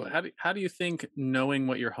run So away. how do you think knowing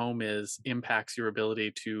what your home is impacts your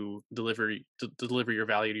ability to deliver your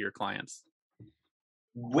value to your clients?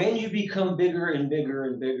 When you become bigger and bigger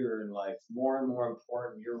and bigger in life, more and more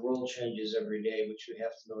important, your role changes every day, but you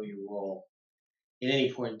have to know your role. At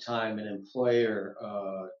any point in time, an employer,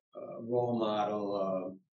 role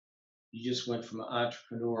model, you just went from an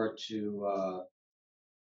entrepreneur to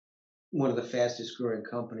one of the fastest growing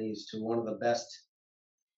companies to one of the best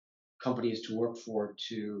companies to work for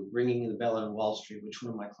to ringing the bell on Wall Street, which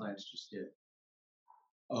one of my clients just did.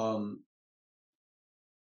 Um,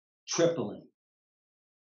 Tripling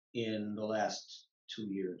in the last 2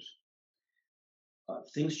 years.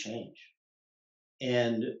 Things change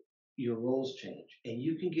and your roles change, and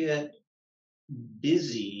you can get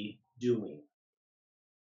busy doing,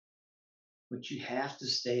 but you have to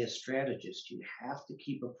stay a strategist. You have to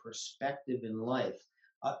keep a perspective in life.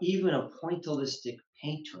 Even a pointillistic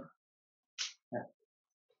painter,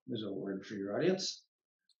 there's a word for your audience,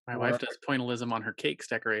 My or wife does pointillism on her cakes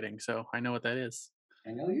decorating, so I know what that is.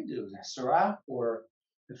 I know you do, Sarah, or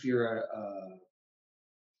if you're a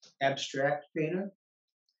abstract painter.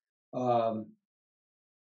 Um,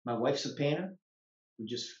 my wife's a painter.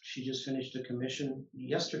 She just finished a commission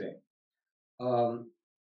yesterday. Um,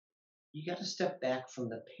 you got to step back from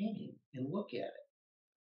the painting and look at it.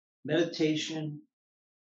 Meditation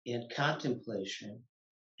and contemplation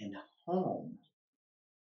and home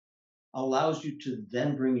allows you to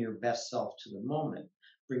then bring your best self to the moment.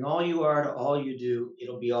 Bring all you are to all you do.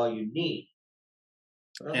 It'll be all you need.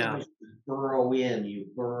 But Yeah. otherwise, you burrow in,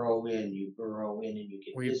 you burrow in, you burrow in, and you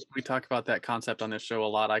get busy. We talk about that concept on this show a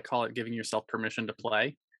lot. I call it giving yourself permission to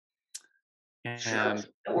play. Sure, And that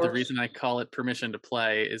the works. reason I call it permission to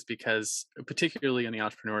play is because particularly in the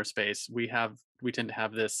entrepreneur space, we tend to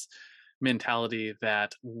have this mentality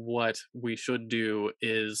that what we should do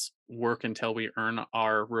is work until we earn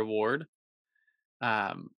our reward.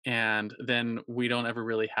 And then we don't ever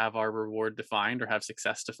really have our reward defined or have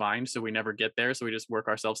success defined. So we never get there. So we just work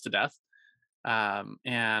ourselves to death.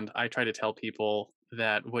 And I try to tell people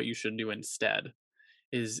that what you should do instead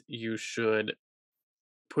is you should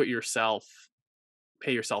put yourself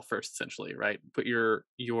pay yourself first, essentially, right? Put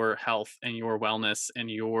your health and your wellness and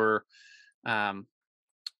your um,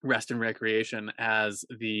 rest and recreation as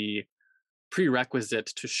the prerequisite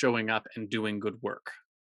to showing up and doing good work.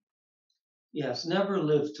 Yes, never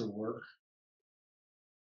live to work.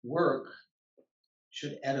 Work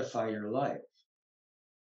should edify your life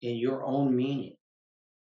in your own meaning.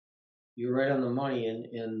 You're right on the money,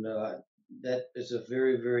 and that is a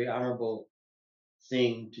very, very honorable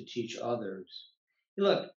thing to teach others.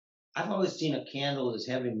 Look, I've always seen a candle as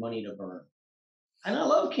having money to burn, and I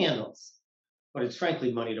love candles, but it's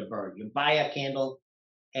frankly money to burn. You buy a candle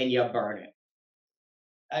and you burn it.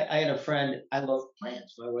 I had a friend. I love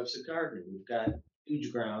plants. My wife's a gardener. We've got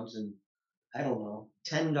huge grounds, and I don't know,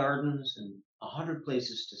 10 gardens and 100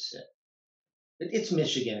 places to sit. It's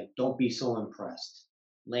Michigan. Don't be so impressed.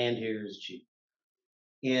 Land here is cheap.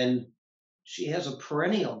 And she has a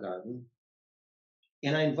perennial garden.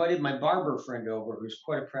 And I invited my barber friend over, who's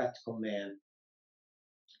quite a practical man.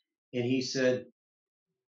 And he said,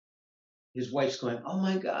 his wife's going, "Oh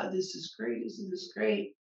my God, this is great. Isn't this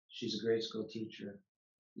great?" She's a grade school teacher.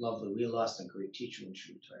 Lovely. We lost a great teacher when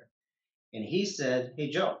she retired. And he said, "Hey,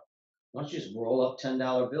 Joe, why don't you just roll up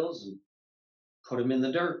 $10 bills and put them in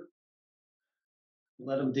the dirt,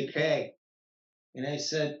 let them decay?" And I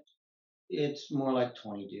said, "It's more like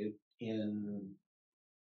 20, dude. And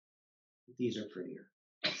these are prettier."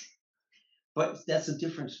 But that's the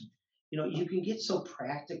difference. You can get so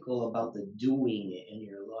practical about the doing in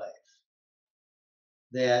your life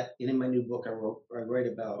that, and in my new book, I write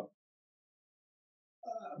about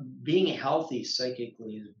being healthy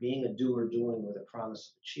psychically is being a doer doing with a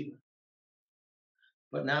promise of achievement,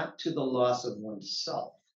 but not to the loss of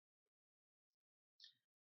oneself.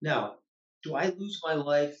 Now, do I lose my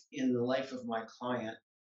life in the life of my client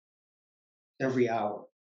every hour?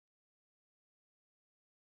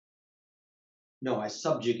 No, I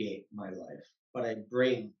subjugate my life, but I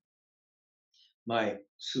bring my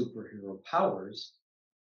superhero powers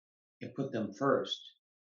and put them first.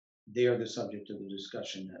 They are the subject of the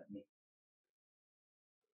discussion, not me.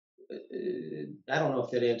 I don't know if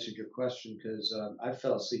that answered your question because I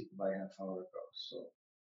fell asleep about a half hour ago. So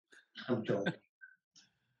I'm joking.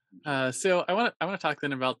 I'm joking. So I want to talk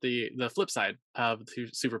then about the flip side of the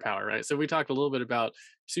superpower, right? So we talked a little bit about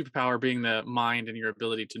superpower being the mind and your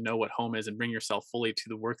ability to know what home is and bring yourself fully to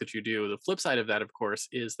the work that you do. The flip side of that, of course,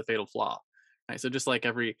 is the fatal flaw, right? So just like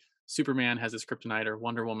every Superman has his kryptonite or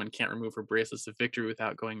Wonder Woman can't remove her bracelets of victory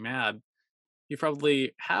without going mad, you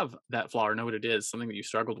probably have that flaw or know what it is, something that you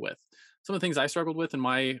struggled with. Some of the things I struggled with in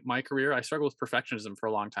my career, I struggled with perfectionism for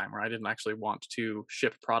a long time, where I didn't actually want to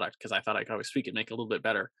ship product because I thought I could always tweak it, make it a little bit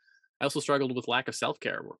better. I also struggled with lack of self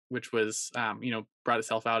care, which was, brought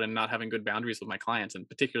itself out in not having good boundaries with my clients, and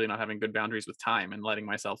particularly not having good boundaries with time and letting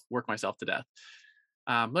myself work myself to death.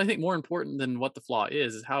 But I think more important than what the flaw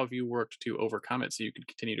is how have you worked to overcome it so you can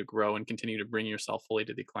continue to grow and continue to bring yourself fully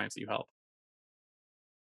to the clients that you help?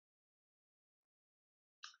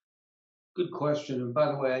 Good question. And by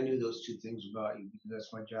the way, I knew those two things about you because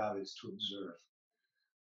that's my job is to observe.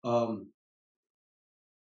 Um,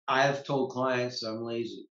 I have told clients I'm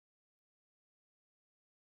lazy,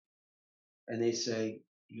 and they say,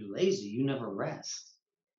 "You're lazy. You never rest."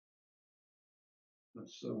 And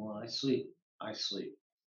so when I sleep.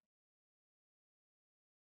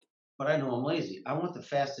 But I know I'm lazy. I want the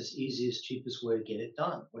fastest, easiest, cheapest way to get it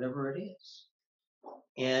done, whatever it is.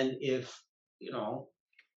 And you know,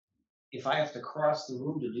 if I have to cross the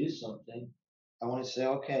room to do something, I want to say,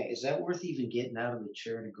 okay, is that worth even getting out of the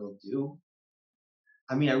chair to go do?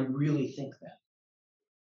 I mean, I really think that.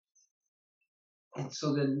 And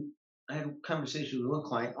so then I had a conversation with one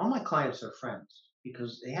client. All my clients are friends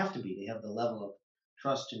because they have to be. They have the level of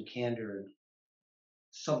trust and candor and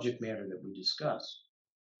subject matter that we discuss.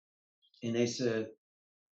 And they said,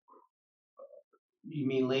 "You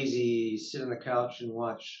mean lazy, sit on the couch and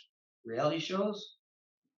watch reality shows?"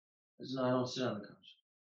 I said, "No, I don't sit on the couch."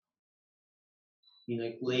 "You mean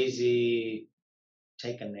like lazy,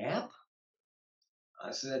 take a nap?"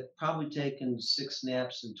 I said, "I've probably taken 6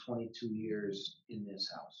 naps in 22 years in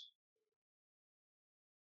this house."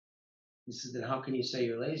 He said, "Then how can you say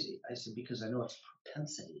you're lazy?" I said, "Because I know it's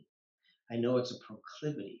propensity. I know it's a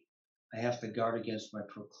proclivity. I have to guard against my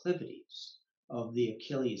proclivities of the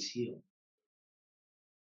Achilles heel.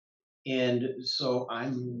 And so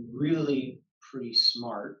I'm really pretty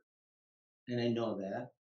smart, and I know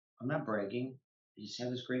that. I'm not bragging. I just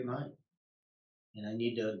have this great mind. And I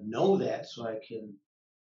need to know that so I can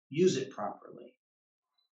use it properly.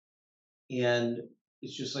 And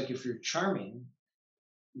it's just like if you're charming,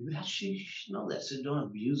 you should know that. So don't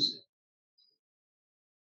abuse it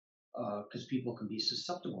because people can be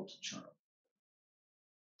susceptible to charm.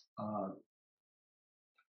 Uh,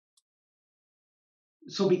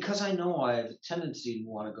 so because I know I have a tendency to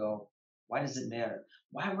want to go, why does it matter?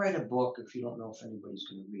 Why write a book if you don't know if anybody's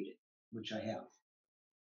going to read it? Which I have.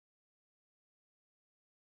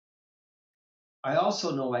 I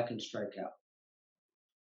also know I can strike out.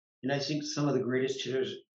 And I think some of the greatest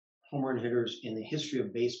hitters, home run hitters in the history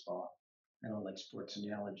of baseball, I don't like sports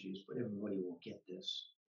analogies, but everybody will get this,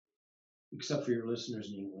 except for your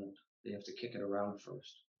listeners in England. They have to kick it around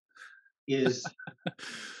first. Is,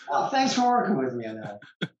 oh, thanks for working with me on that.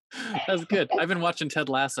 That's good. I've been watching Ted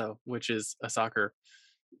Lasso, which is a soccer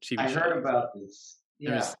TV I show. heard about this. It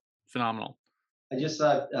Yeah. was phenomenal. I just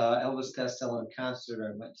saw Elvis Costello in concert.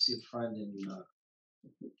 I went to see a friend in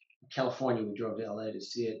California. We drove to LA to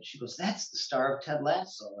see it. She goes, "That's the star of Ted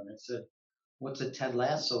Lasso." And I said, "What's a Ted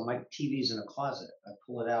Lasso?" My TV's in a closet. I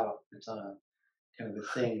pull it out. It's on a kind of a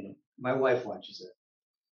thing. My wife watches it.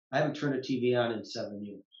 I haven't turned a TV on in 7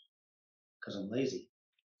 years because I'm lazy.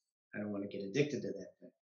 I don't want to get addicted to that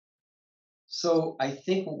thing. So I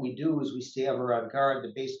think what we do is we stay ever on guard.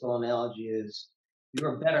 The baseball analogy is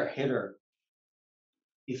you're a better hitter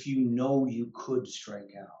if you know you could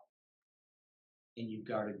strike out and you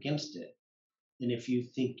guard against it than if you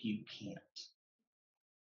think you can't,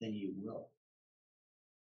 then you will.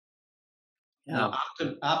 Yeah.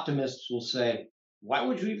 Now, optimists will say, why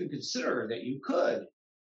would you even consider that you could?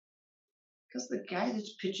 Because the guy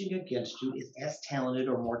that's pitching against you is as talented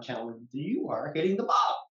or more talented than you are hitting the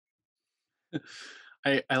ball.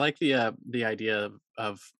 I like the idea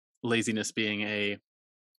of laziness being a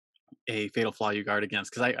fatal flaw you guard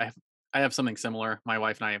against because I have something similar. My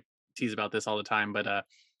wife and I tease about this all the time, but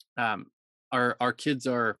um, our kids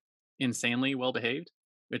are insanely well behaved.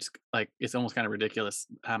 It's like it's almost kind of ridiculous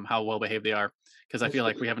how well behaved they are because I That's feel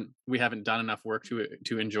good. like we haven't done enough work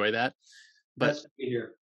to enjoy that. But That's good to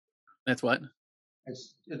hear. that's what.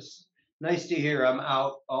 It's nice to hear. I'm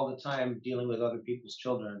out all the time dealing with other people's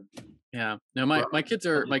children. Yeah. No, We're my kids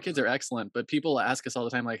are excellent, but people ask us all the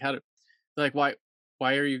time, like, like,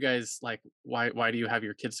 why are you guys like, why do you have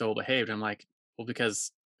your kids so well behaved? I'm like, well,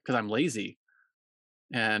 because I'm lazy,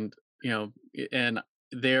 and and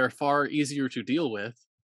they're far easier to deal with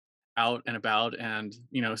out and about, and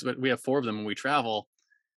so we have four of them when we travel.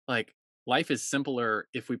 Like, life is simpler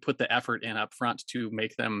if we put the effort in up front to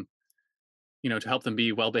make them, to help them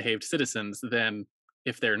be well behaved citizens than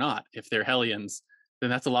if they're not, if they're hellions, then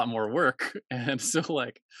that's a lot more work. And so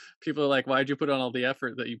like people are like, why'd you put on all the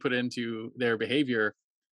effort that you put into their behavior?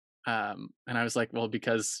 And I was like, well,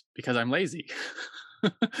 because I'm lazy.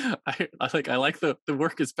 I like the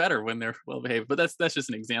work is better when they're well behaved, but that's just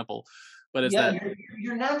an example. But it's Yeah, that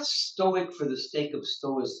you're not stoic for the sake of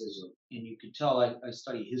stoicism, and you can tell I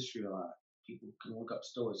study history a lot. People can look up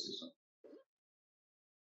stoicism.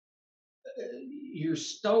 You're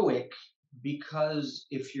stoic because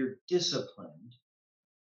if you're disciplined,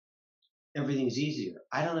 everything's easier.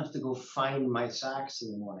 I don't have to go find my socks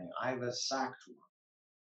in the morning. I have a sock drawer.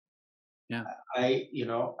 yeah, I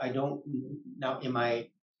don't now. In my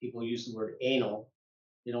people use the word anal.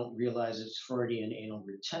 They don't realize it's Freudian anal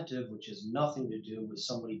retentive, which has nothing to do with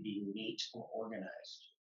somebody being neat or organized.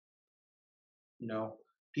 You know,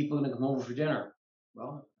 people are going to come over for dinner.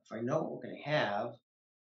 Well, if I know what we're going to have,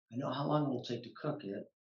 I know how long it will take to cook it,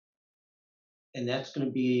 and that's going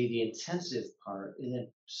to be the intensive part. And then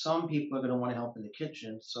some people are going to want to help in the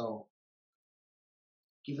kitchen, so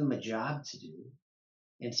give them a job to do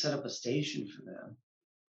and set up a station for them.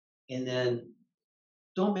 And then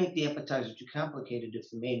don't make the appetizer too complicated if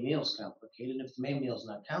the main meal is complicated. If the main meal is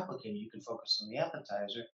not complicated, you can focus on the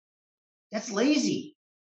appetizer. That's lazy.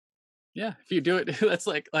 yeah. If you do it, that's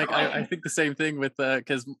like I think the same thing with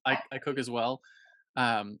because I cook as well,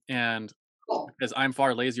 and because I'm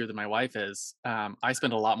far lazier than my wife is, I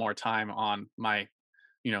spend a lot more time on my,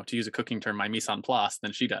 to use a cooking term, my mise en place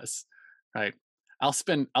than she does. Right? I'll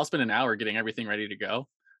spend an hour getting everything ready to go,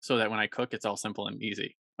 so that when I cook, it's all simple and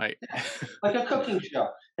easy. Right? Like a cooking show.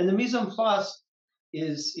 And the mise en place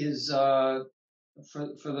is for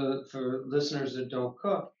listeners that don't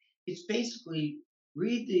cook. It's basically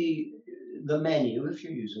read the menu if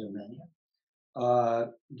you're using a menu.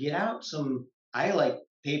 Get out some. I like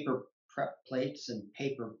paper prep plates and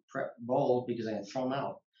paper prep bowls because I can throw them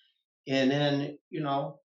out. And then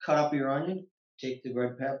cut up your onion. Take the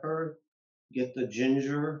red pepper. Get the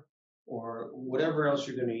ginger or whatever else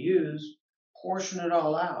you're going to use. Portion it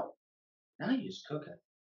all out. Now you just cook it.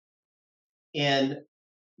 And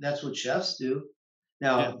that's what chefs do. Yeah.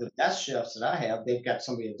 Now, the best chefs that I have, they've got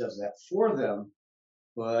somebody that does that for them.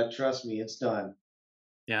 But trust me, it's done.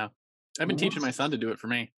 Yeah. I've been teaching my son to do it for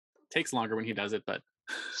me. Takes longer when he does it, but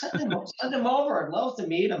Send him over. I'd love to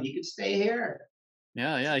meet him. He could stay here.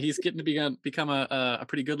 yeah, yeah, he's getting to become a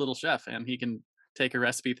pretty good little chef, and he can take a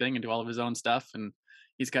recipe thing and do all of his own stuff, and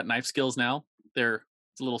he's got knife skills now.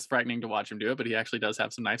 It's a little frightening to watch him do it, but he actually does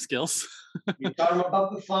have some knife skills. You taught him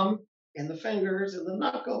about the thumb and the fingers and the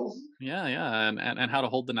knuckles. Yeah, yeah, and how to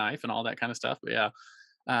hold the knife and all that kind of stuff. But yeah,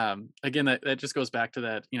 again, that just goes back to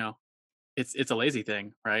that. It's a lazy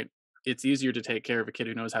thing, right? It's easier to take care of a kid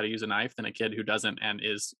who knows how to use a knife than a kid who doesn't and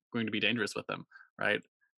is going to be dangerous with them, right?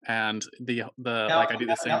 And the Now, like I do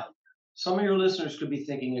the same. now, some of your listeners could be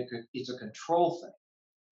thinking it's a control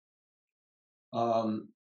thing.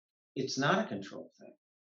 It's not a control thing.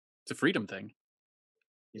 It's a freedom thing.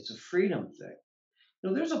 It's a freedom thing.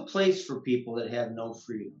 There's a place for people that have no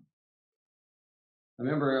freedom. I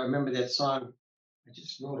remember that song. I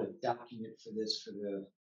just wrote a document for this for the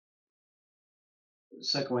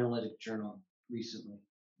psychoanalytic journal recently,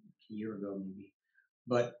 a year ago maybe,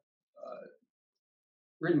 but uh,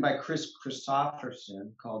 written by Chris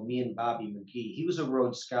Christopherson called "Me and Bobby McGee." He was a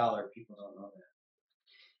Rhodes Scholar. People don't know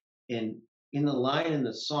that. And in the line in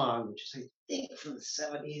the song, which is I think from the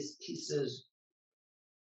 '70s, he says,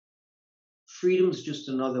 "Freedom's just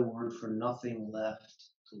another word for nothing left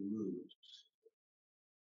to lose."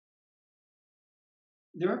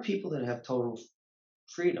 There are people that have total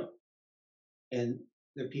freedom, and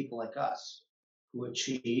they're people like us who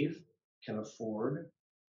achieve, can afford,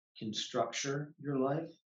 can structure your life.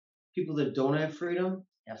 People that don't have freedom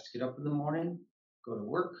have to get up in the morning, go to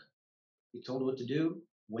work, be told what to do,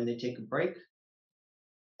 when they take a break.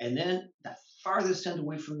 And then the farthest end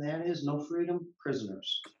away from that is no freedom,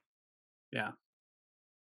 prisoners. Yeah.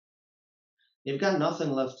 They've got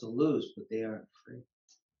nothing left to lose, but they aren't free.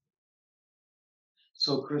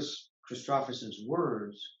 So Christopherson's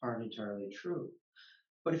words aren't entirely true.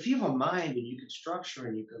 But if you have a mind and you can structure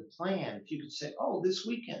and you can plan, if you could say, oh, this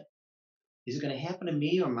weekend, is it going to happen to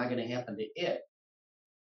me or am I going to happen to it?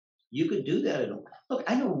 You could do that at home. Look,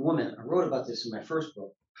 I know a woman, I wrote about this in my first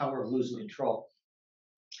book, Power of Losing Control.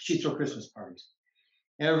 She'd throw Christmas parties.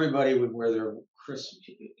 Everybody would wear their Christmas,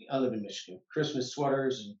 I live in Michigan, Christmas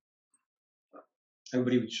sweaters, and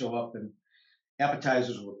everybody would show up and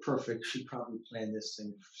appetizers were perfect. She probably planned this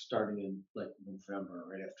thing starting in like November,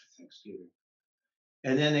 right after Thanksgiving.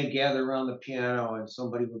 And then they gather around the piano and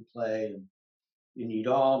somebody would play and you'd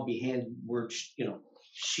all be handed word,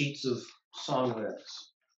 sheets of song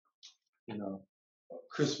lyrics, you know,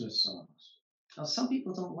 Christmas songs. Now, some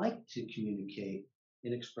people don't like to communicate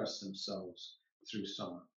and express themselves through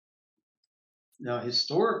song. Now,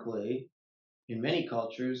 historically, in many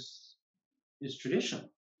cultures, it's traditional,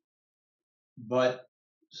 but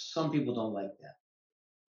some people don't like that.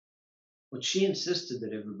 But she insisted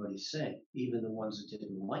that everybody sing, even the ones that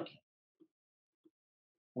didn't like it,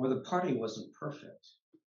 or the party wasn't perfect.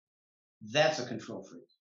 That's a control freak.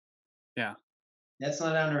 Yeah. That's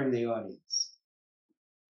not honoring the audience.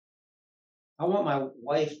 I want my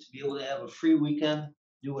wife to be able to have a free weekend,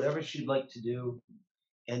 do whatever she'd like to do,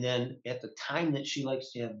 and then at the time that she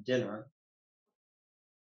likes to have dinner,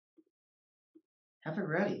 have it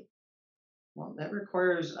ready. Well, that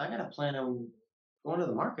requires I got to plan on going to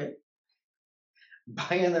the market,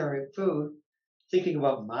 buying the right food, thinking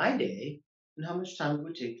about my day and how much time it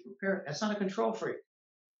would take to prepare it. That's not a control freak.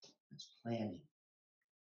 That's planning.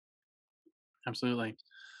 Absolutely.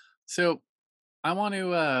 So I want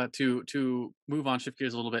to move on, shift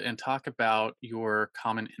gears a little bit, and talk about your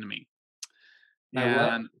common enemy. My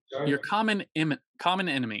what? And Sorry. your common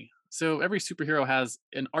enemy. So every superhero has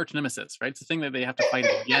an arch nemesis, right? It's the thing that they have to fight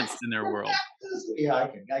against in their world. Yeah, I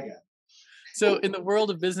got it. So in the world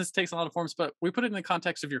of business, it takes a lot of forms, but we put it in the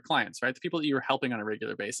context of your clients, right? The people that you're helping on a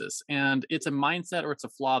regular basis. And it's a mindset or it's a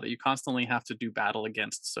flaw that you constantly have to do battle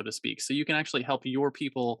against, so to speak. So you can actually help your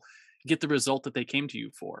people get the result that they came to you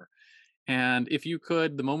for. And if you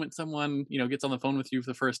could, the moment someone, gets on the phone with you for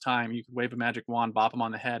the first time, you could wave a magic wand, bop them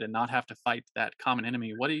on the head, and not have to fight that common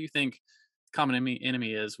enemy. What do you think common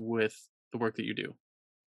enemy is with the work that you do?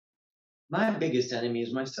 My biggest enemy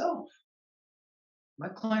is myself. My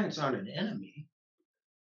clients aren't an enemy.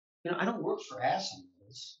 I don't work for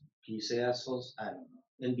assholes. Can you say assholes? I don't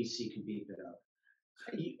know. NBC can beep it up.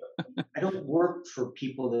 I I don't work for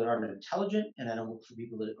people that aren't intelligent, and I don't work for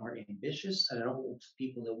people that aren't ambitious, and I don't work for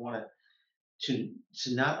people that want to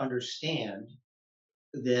not understand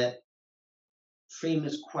that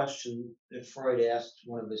famous question that Freud asked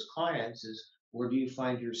one of his clients is, "Where do you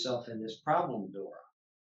find yourself in this problem, Dora?"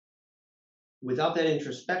 Without that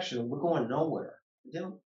introspection, we're going nowhere. They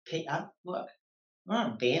don't pay. Look, we're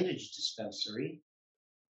not a bandage dispensary.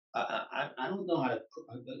 I don't know how to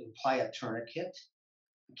apply a tourniquet.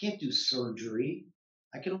 I can't do surgery.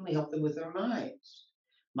 I can only help them with their minds.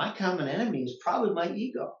 My common enemy is probably my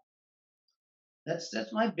ego. That's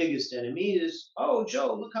my biggest enemy is, oh,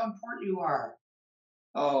 Joe, look how important you are.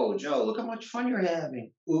 Oh, Joe, look how much fun you're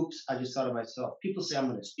having. Oops, I just thought of myself. People say I'm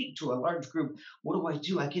going to speak to a large group. What do I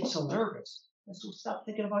do? I get so nervous. And so stop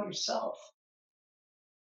thinking about yourself.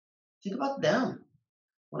 Think about them.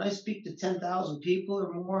 When I speak to 10,000 people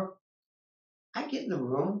or more, I get in the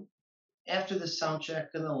room after the sound check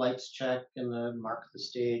and the lights check and the mark of the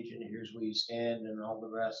stage and here's where you stand and all the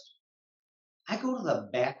rest. I go to the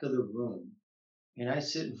back of the room and I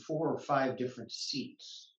sit in 4 or 5 different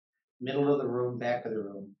seats, middle of the room, back of the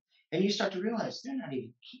room. And you start to realize they're not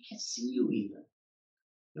even, he can't see you even.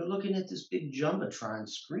 They're looking at this big Jumbotron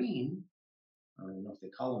screen. I don't even know if they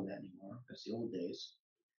call them that anymore. That's the old days.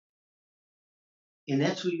 And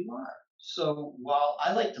that's who you are. So while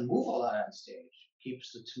I like to move a lot on stage,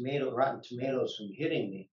 keeps the rotten tomatoes from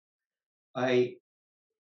hitting me, I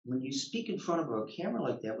when you speak in front of a camera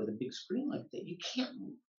like that with a big screen like that, you can't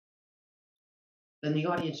move. Then the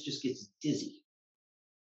audience just gets dizzy.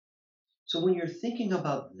 So when you're thinking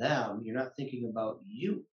about them, you're not thinking about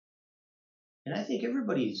you. And I think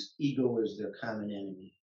everybody's ego is their common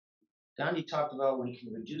enemy. Gandhi talked about when he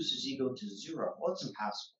can reduce his ego to zero. Well, it's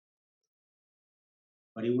impossible.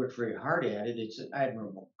 But he worked very hard at it. It's an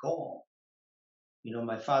admirable goal.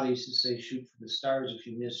 My father used to say, shoot for the stars. If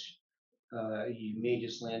you miss, you may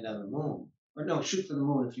just land on the moon. Or no, shoot for the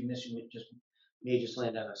moon. If you miss, may just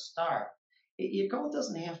land on a star. Your goal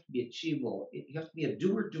doesn't have to be achievable. You have to be a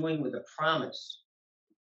doer doing with a promise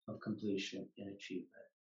of completion and achievement.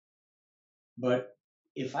 But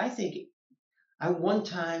if I think I one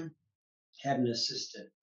time had an assistant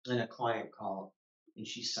and a client called and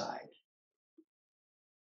she sighed.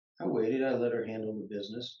 I waited. I let her handle the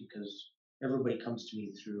business because everybody comes to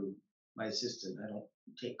me through my assistant. I don't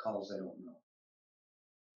take calls I don't know.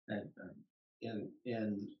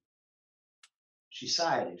 And she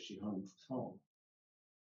sighed as she hung the phone.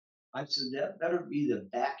 I said that better be the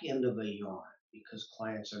back end of a yawn because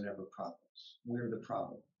clients are never problems. We're the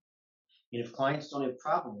problem. And if clients don't have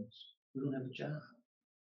problems, we don't have a job.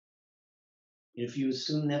 And if you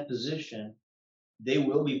assume that position, they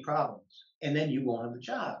will be problems, and then you won't have a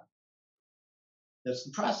job. That's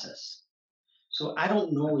the process. So I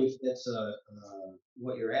don't know if that's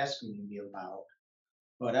what you're asking me about,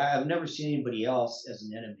 but I've never seen anybody else as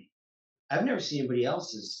an enemy. I've never seen anybody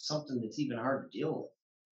else as something that's even hard to deal with.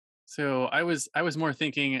 So I was more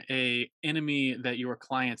thinking a enemy that your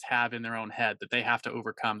clients have in their own head that they have to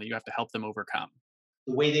overcome, that you have to help them overcome.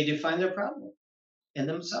 The way they define their problem and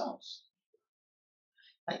themselves.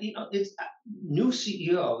 It's new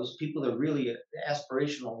CEOs, people that are really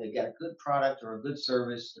aspirational. They got a good product or a good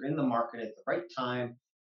service. They're in the market at the right time.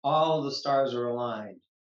 All the stars are aligned.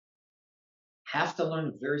 Have to learn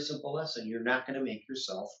a very simple lesson. You're not going to make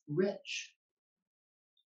yourself rich.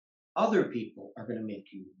 Other people are going to make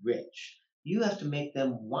you rich. You have to make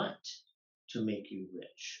them want to make you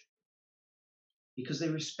rich because they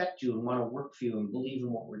respect you and want to work for you and believe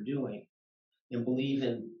in what we're doing and believe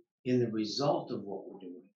in the result of what we're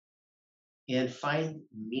doing and find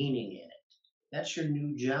meaning in it. That's your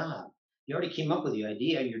new job. You already came up with the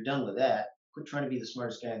idea. You're done with that. Quit trying to be the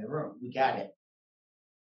smartest guy in the room. We got it.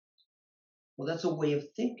 Well, that's a way of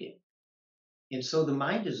thinking. And so the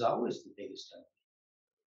mind is always the biggest enemy.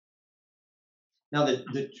 Now,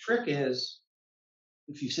 the trick is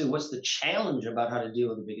if you say, what's the challenge about how to deal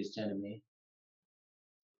with the biggest enemy?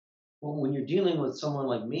 Well, when you're dealing with someone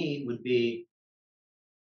like me, would be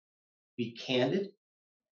candid,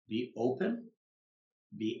 be open,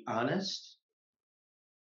 be honest,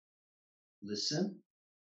 listen,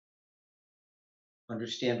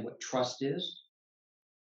 understand what trust is,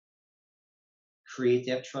 create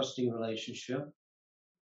that trusting relationship.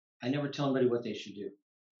 I never tell anybody what they should do.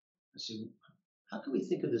 I say, how can we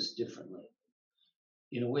think of this differently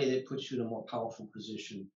in a way that puts you in a more powerful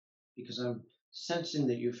position? Because I'm sensing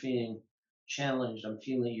that you're feeling challenged. I'm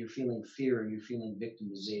feeling that you're feeling fear. You're feeling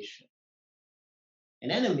victimization.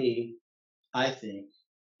 An enemy, I think,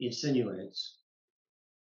 insinuates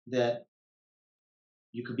that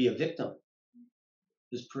you could be a victim.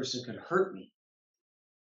 This person could hurt me.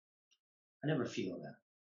 I never feel that.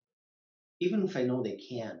 Even if I know they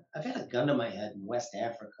can. I've had a gun to my head in West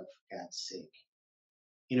Africa, for God's sake,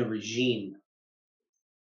 in a regime.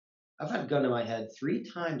 I've had a gun to my head 3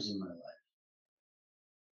 times in my life.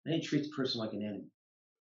 I didn't treat the person like an enemy.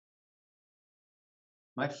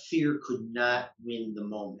 My fear could not win the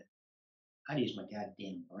moment. I'd use my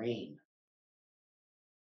goddamn brain.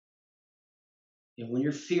 And when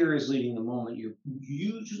your fear is leading the moment, you're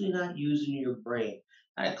usually not using your brain.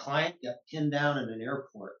 I had a client got pinned down in an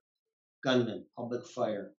airport, gunman, public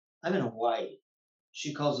fire. I'm in Hawaii.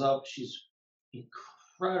 She calls up, she's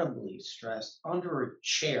incredibly stressed, under a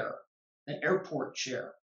chair, an airport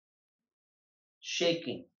chair,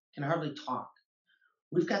 shaking, can hardly talk.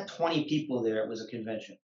 We've got 20 people there. It was a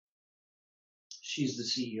convention. She's the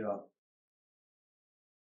CEO.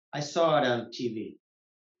 I saw it on TV.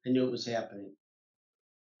 I knew it was happening.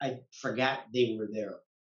 I forgot they were there.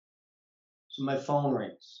 So my phone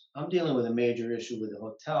rings. I'm dealing with a major issue with the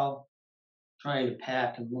hotel, trying to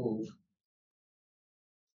pack and move.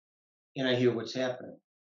 And I hear what's happening.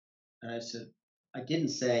 And I said, I didn't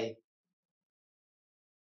say,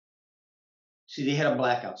 see, they had a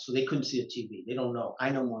blackout, so they couldn't see the TV. They don't know. I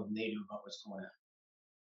know more than they do about what's going on.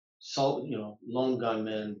 So, lone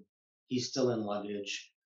gunman, he's still in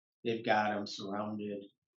luggage. They've got him surrounded.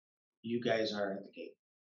 You guys are at the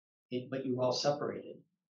gate. But you're all separated,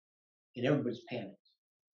 and everybody's panicked.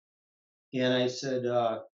 And I said,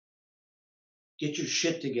 get your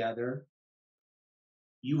shit together.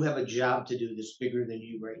 You have a job to do that's bigger than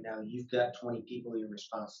you right now. You've got 20 people you're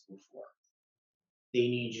responsible for. They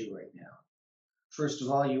need you right now. First of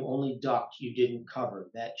all, you only ducked, you didn't cover.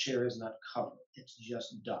 That chair is not covered, it's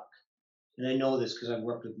just duck. And I know this because I've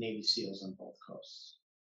worked with Navy SEALs on both coasts.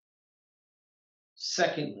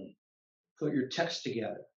 Secondly, put your text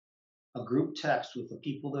together, a group text with the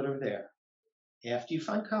people that are there. After you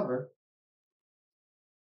find cover,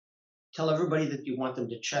 tell everybody that you want them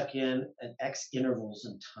to check in at X intervals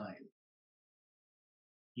in time.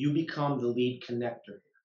 You become the lead connector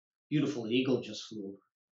here. Beautiful eagle just flew over.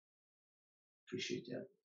 Appreciate that.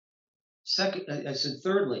 Second, I said,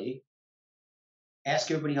 thirdly, ask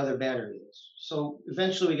everybody how their battery is. So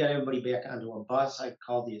eventually we got everybody back onto a bus. I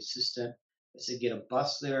called the assistant. I said, get a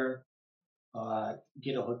bus there,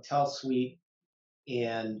 get a hotel suite,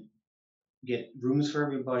 and get rooms for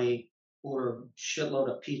everybody, order a shitload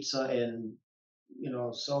of pizza and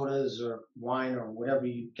sodas or wine or whatever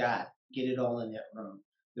you got. Get it all in that room.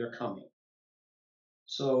 They're coming.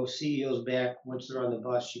 So CEO's back. Once they're on the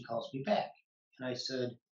bus, she calls me back. And I said,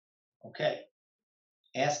 okay,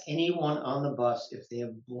 ask anyone on the bus if they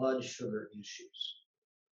have blood sugar issues.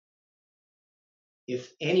 If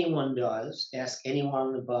anyone does, ask anyone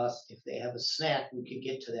on the bus if they have a snack, we can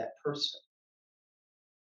get to that person.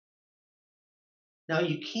 Now,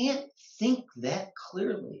 you can't think that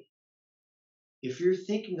clearly if you're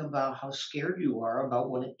thinking about how scared you are about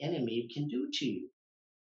what an enemy can do to you.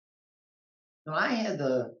 Now, I had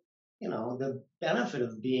the benefit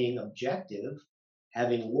of being objective,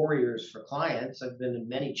 having warriors for clients. I've been in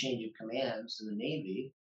many change of commands in the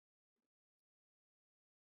Navy,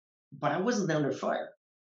 but I wasn't under fire.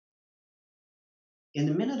 And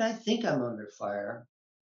the minute I think I'm under fire,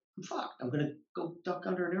 I'm fucked. I'm going to go duck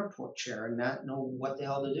under an airport chair and not know what the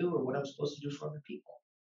hell to do or what I'm supposed to do for other people.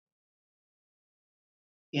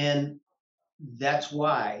 And that's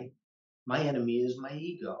why my enemy is my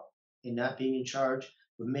ego and not being in charge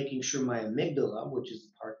of making sure my amygdala, which is the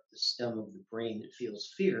part, the stem of the brain that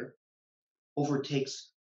feels fear,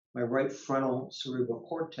 overtakes my right frontal cerebral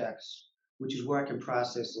cortex, which is where I can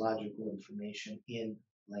process logical information in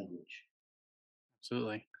language.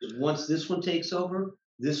 Absolutely. Once this one takes over,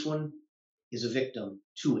 this one is a victim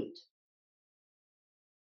to it.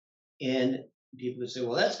 And people would say,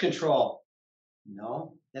 well, that's control.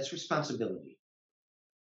 No, that's responsibility.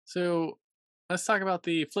 So let's talk about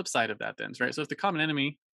the flip side of that then, right? So if the common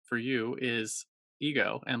enemy for you is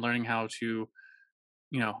ego and learning how to,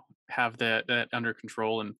 have that under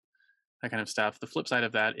control and that kind of stuff. The flip side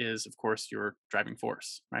of that is, of course, your driving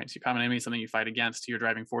force, right? So your common enemy is something you fight against. Your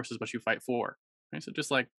driving force is what you fight for, right? So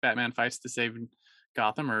just like Batman fights to save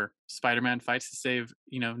Gotham, or Spider-Man fights to save,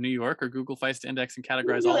 New York, or Google fights to index and You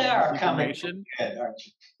categorize all really of are this a comic book information. kid, aren't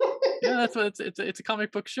you? Yeah, that's what it's a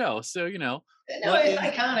comic book show. So No, what it's is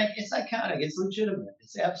iconic. It's iconic. It's legitimate.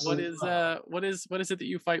 It's what absolutely is fun. what is it that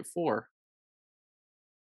you fight for?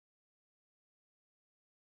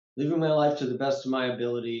 Living my life to the best of my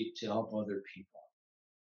ability to help other people.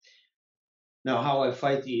 Now, how I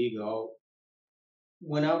fight the ego.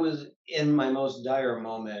 When I was in my most dire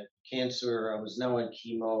moment, cancer, I was now in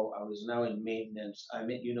chemo, I was now in maintenance, I'm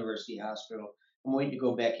at University Hospital. I'm waiting to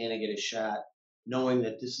go back in and get a shot, knowing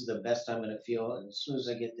that this is the best I'm going to feel. And as soon as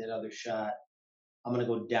I get that other shot, I'm going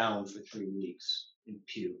to go down for 3 weeks and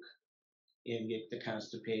puke and get the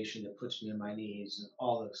constipation that puts me on my knees and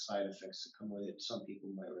all the side effects that come with it. Some people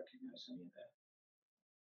might recognize any of that.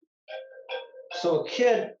 So a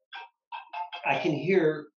kid, I can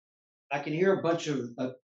hear a bunch of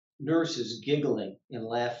nurses giggling and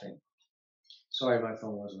laughing. Sorry, my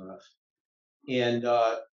phone wasn't off. And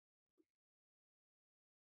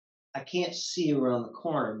I can't see around the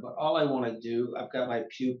corner, but all I want to do, I've got my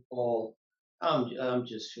puke bowl. I'm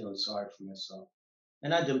just feeling sorry for myself,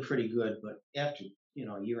 and I've done pretty good. But after a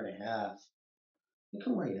year and a half, it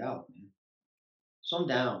can wear you out, man. So I'm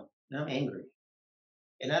down and I'm angry,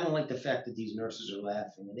 and I don't like the fact that these nurses are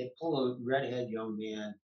laughing. And they pull a redhead young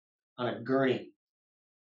man on a gurney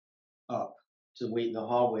up to wait in the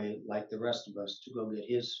hallway like the rest of us to go get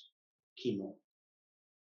his chemo.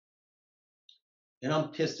 And I'm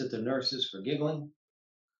pissed at the nurses for giggling.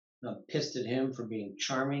 And I'm pissed at him for being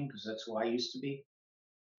charming because that's who I used to be.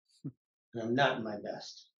 And I'm not my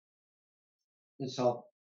best. It's all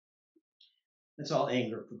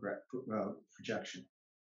anger projection.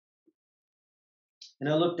 And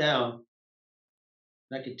I looked down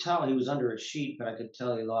and I could tell he was under a sheet, but I could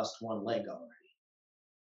tell he lost one leg already.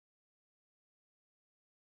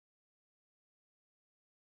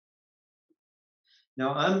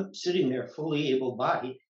 Now I'm sitting there fully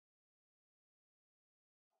able-bodied.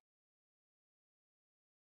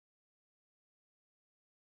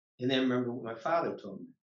 And then I remember what my father told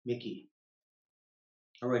me, Mickey.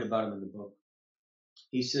 I write about him in the book.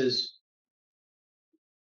 He says,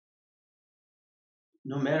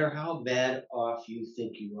 no matter how bad off you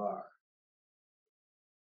think you are,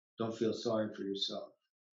 don't feel sorry for yourself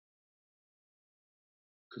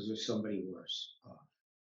because there's somebody worse off.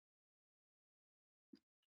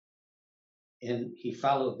 And he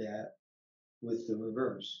followed that with the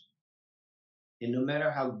reverse. And no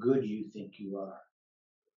matter how good you think you are,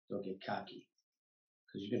 don't get cocky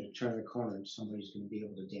because you're going to turn the corner and somebody's going to be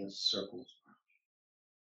able to dance circles.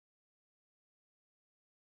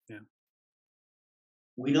 Yeah.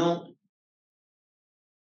 We don't,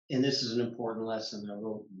 and this is an important lesson I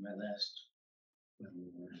wrote in my last,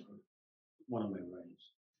 one of my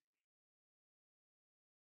writings.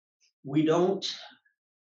 We don't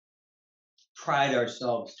pride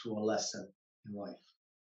ourselves to a lesson in life.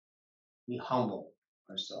 We humble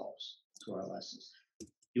ourselves to our lessons.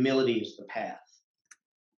 Humility is the path.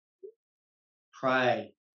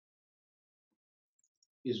 Pride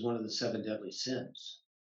is one of the 7 deadly sins.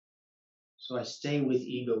 So I stay with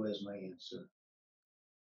ego as my answer.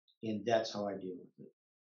 And that's how I deal with it.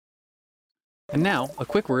 And now, a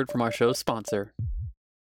quick word from our show's sponsor.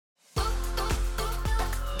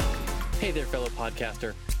 Hey there, fellow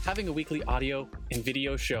podcaster. Having a weekly audio and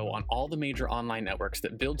video show on all the major online networks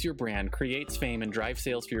that builds your brand, creates fame, and drives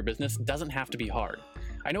sales for your business doesn't have to be hard.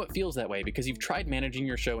 I know it feels that way because you've tried managing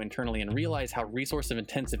your show internally and realize how resource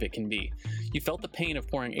intensive it can be. You felt the pain of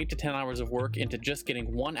pouring 8 to 10 hours of work into just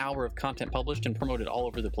getting 1 hour of content published and promoted all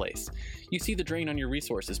over the place. You see the drain on your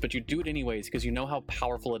resources, but you do it anyways because you know how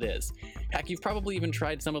powerful it is. Heck, you've probably even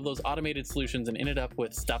tried some of those automated solutions and ended up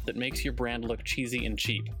with stuff that makes your brand look cheesy and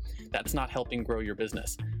cheap. That's not helping grow your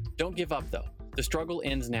business. Don't give up though. The struggle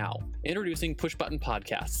ends now. Introducing Push Button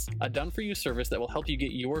Podcasts, a done-for-you service that will help you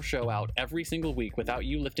get your show out every single week without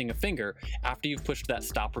you lifting a finger after you've pushed that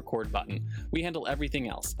stop record button. We handle everything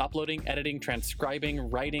else: uploading, editing, transcribing,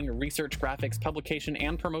 writing, research, graphics, publication,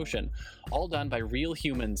 and promotion, all done by real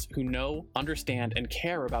humans who know, understand, and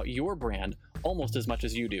care about your brand almost as much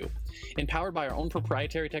as you do. Empowered by our own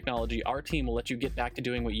proprietary technology, our team will let you get back to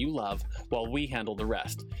doing what you love while we handle the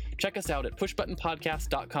rest. Check us out at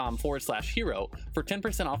pushbuttonpodcast.com/hero for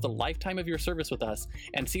 10% off the lifetime of your service with us,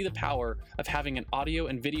 and see the power of having an audio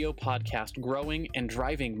and video podcast growing and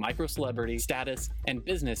driving micro celebrity status and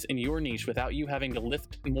business in your niche without you having to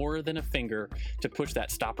lift more than a finger to push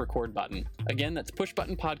that stop record button. Again, that's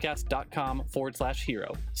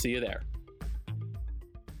pushbuttonpodcast.com/hero. See you there.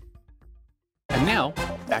 And now,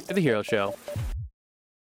 back to the Hero Show.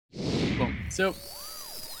 Boom. So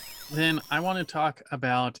then I want to talk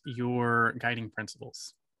about your guiding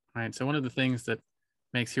principles. Right. So one of the things that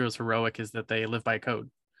makes heroes heroic is that they live by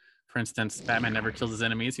code. For instance, Batman never kills his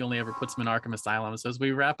enemies. He only ever puts them in Arkham Asylum. So as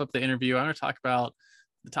we wrap up the interview, I want to talk about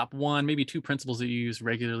the top 1, maybe 2 principles that you use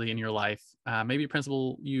regularly in your life. Maybe a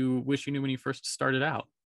principle you wish you knew when you first started out.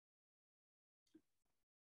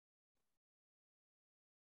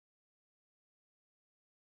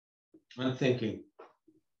 I'm thinking.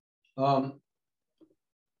 Well,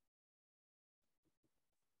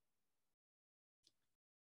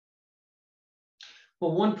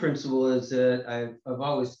 one principle is that I've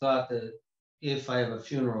always thought that if I have a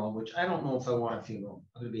funeral, which I don't know if I want a funeral,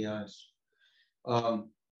 I'm going to be honest.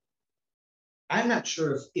 I'm not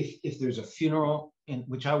sure if there's a funeral, in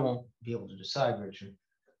which I won't be able to decide, Richard.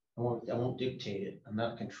 I won't dictate it. I'm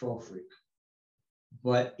not a control freak.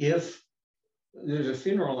 But if there's a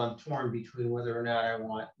funeral, I'm torn between whether or not I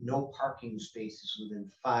want no parking spaces within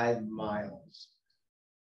 5 miles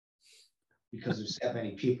because there's that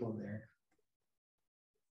many people there,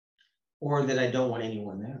 or that I don't want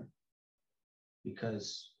anyone there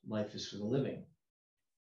because life is for the living.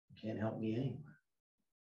 You can't help me anywhere.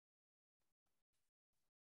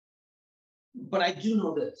 But I do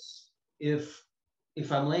know this: if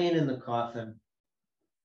I'm laying in the coffin,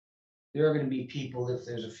 there are going to be people, if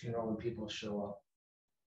there's a funeral and people show up.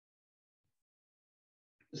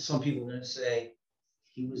 Some people are going to say,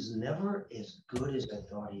 he was never as good as I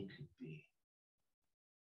thought he could be.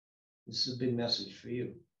 This is a big message for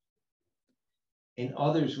you. And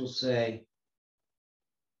others will say,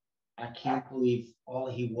 I can't believe all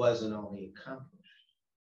he was and all he accomplished.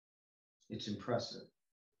 It's impressive.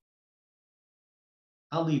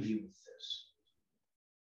 I'll leave you with this.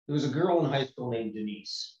 There was a girl in high school named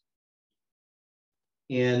Denise.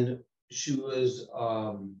 And she was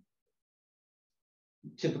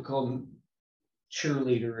typical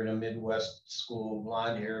cheerleader in a Midwest school,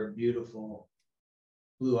 blonde hair, beautiful,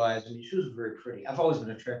 blue eyes. I mean, she was very pretty. I've always been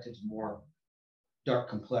attracted to more dark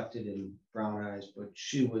complected and brown eyes, but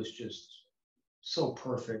she was just so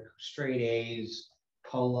perfect, straight A's,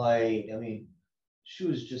 polite. I mean, she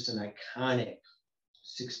was just an iconic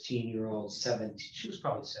 16-year-old, 17. She was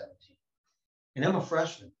probably 17. And I'm a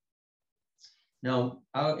freshman. Now,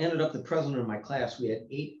 I ended up the president of my class. We had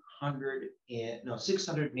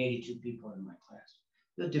 682 people in my class.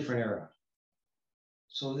 It was a different era.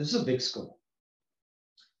 So this is a big school.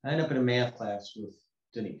 I ended up in a math class with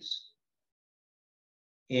Denise.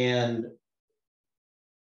 And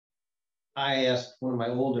I asked one of my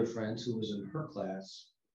older friends who was in her class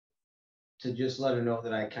to just let her know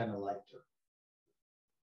that I kind of liked her.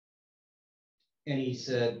 And he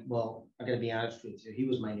said, well, I got to be honest with you. He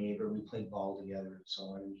was my neighbor. We played ball together and so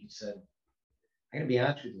on. And he said, I got to be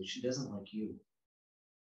honest with you. She doesn't like you.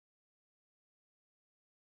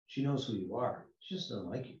 She knows who you are. She just doesn't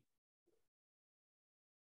like you.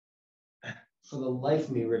 For the life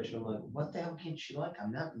of me, Rich, I'm like, what the hell can she like?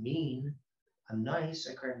 I'm not mean. I'm nice.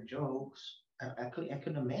 I crack jokes. I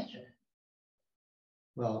couldn't imagine it.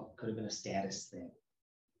 Well, it could have been a status thing.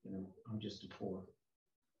 You know, I'm just a poor,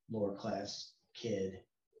 lower class kid.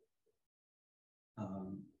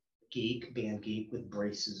 Band geek with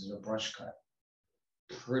braces and a brush cut.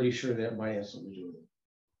 Pretty sure that might have something to do with it.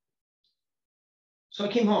 So I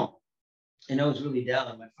came home And I was really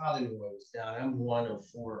down. My father knew I was down. I'm one of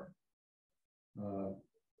four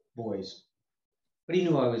boys. But he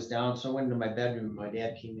knew I was down. So I went into my bedroom. My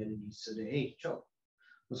dad came in and he said, "Hey, Joe,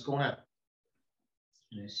 what's going on?"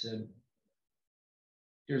 And I said,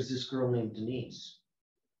 "There's this girl named Denise,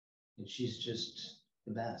 and she's just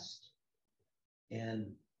the best.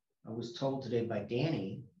 And I was told today by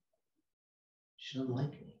Danny, she doesn't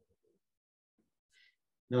like me."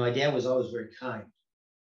 Now, my dad was always very kind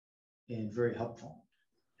and very helpful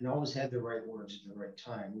and always had the right words at the right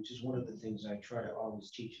time, which is one of the things I try to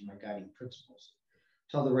always teach in my guiding principles.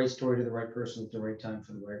 Tell the right story to the right person at the right time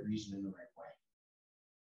for the right reason in the right way.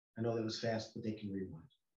 I know that was fast, but they can rewind.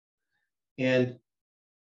 And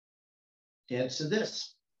Dad said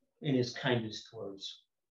this in his kindest words: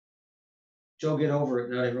 "Joe, get over it.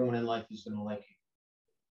 Not everyone in life is going to like you.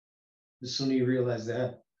 The sooner you realize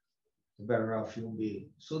that, the better off you'll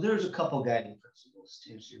be." So there's a couple guiding principles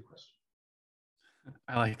to answer your question.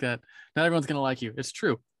 I like that. Not everyone's going to like you. It's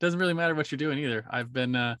true. Doesn't really matter what you're doing either. I've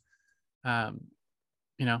been, you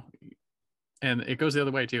know, and it goes the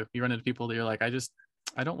other way too. You run into people that you're like, I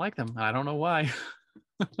don't like them. I don't know why.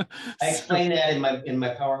 I explain that in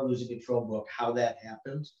my Power Losing Control book, how that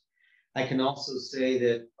happens. I can also say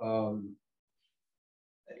that,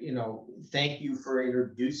 thank you for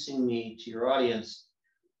introducing me to your audience.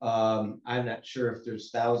 I'm not sure if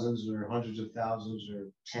there's thousands or hundreds of thousands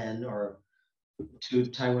or 10 or 2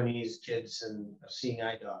 Taiwanese kids and a seeing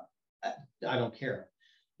eye dog. I don't care.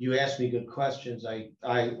 You asked me good questions. I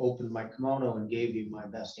opened my kimono and gave you my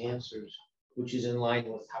best answers, which is in line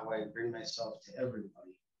with how I bring myself to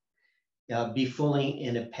everybody. Be fully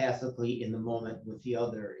and empathically in the moment with the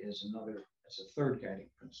other is a third guiding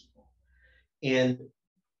principle. And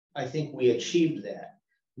I think we achieved that.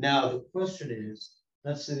 Now, the question is,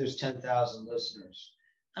 let's say there's 10,000 listeners.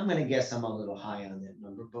 I'm going to guess I'm a little high on that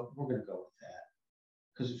number, but we're going to go with that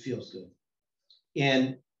because it feels good.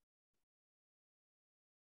 And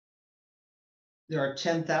there are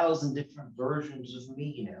 10,000 different versions of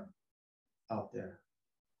me now out there.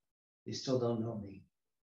 They still don't know me.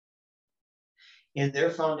 In their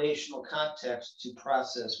foundational context to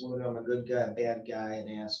process whether I'm a good guy, a bad guy, an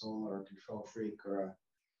asshole, or a control freak, or a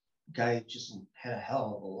guy who just had a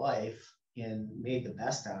hell of a life and made the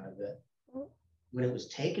best out of it, when it was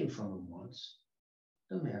taken from him once,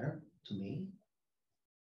 doesn't matter to me.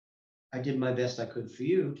 I did my best I could for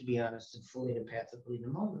you, to be honest and fully and empathically in the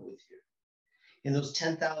moment with you. And those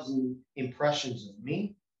 10,000 impressions of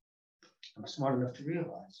me, I'm smart enough to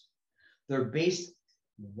realize they're based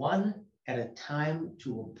one at a time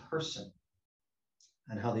to a person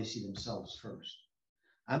on how they see themselves first.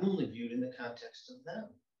 I'm only viewed in the context of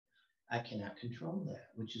them. I cannot control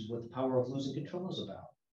that, which is what the Power of Losing Control is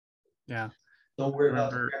about. Yeah. Don't worry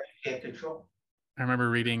about the crap you can't control. I remember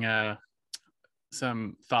reading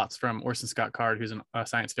some thoughts from Orson Scott Card, who's a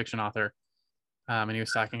science fiction author. And he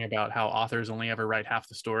was talking about how authors only ever write half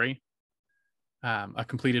the story. A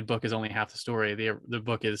completed book is only half the story. The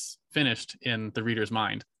book is finished in the reader's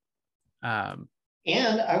mind. And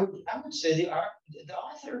I would say the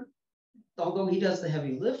author, although he does the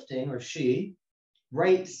heavy lifting, or she,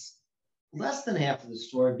 writes less than half of the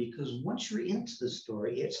story, because once you're into the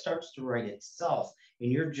story, it starts to write itself. And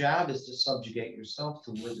your job is to subjugate yourself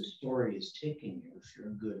to where the story is taking you if you're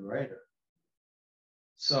a good writer.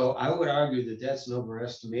 So I would argue that that's an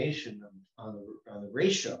overestimation on the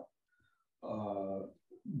ratio.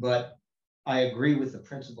 But I agree with the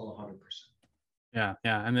principle 100%. Yeah.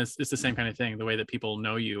 And it's the same kind of thing. The way that people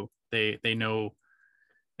know you, they know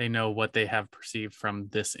what they have perceived from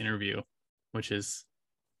this interview, which is,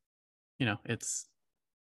 it's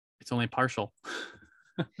only partial.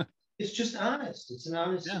 It's just honest. It's an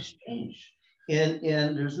honest exchange. And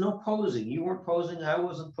there's no posing. You weren't posing. I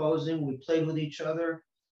wasn't posing. We played with each other.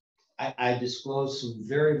 I disclosed some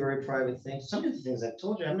very, very private things. Some of the things I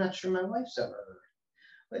told you, I'm not sure my wife's ever heard.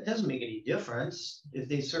 But it doesn't make any difference if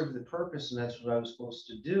they serve the purpose, and that's what I was supposed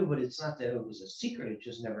to do. But it's not that it was a secret. It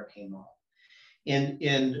just never came up. And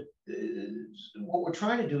what we're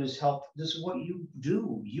trying to do is help. This is what you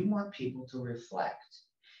do. You want people to reflect.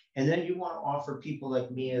 And then you want to offer people like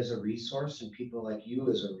me as a resource and people like you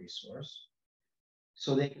as a resource.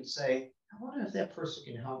 So they can say, I wonder if that person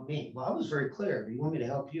can help me. Well, I was very clear. If you want me to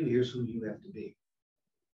help you, here's who you have to be.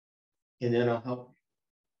 And then I'll help you.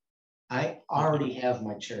 I already have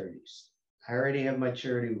my charities. I already have my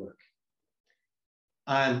charity work.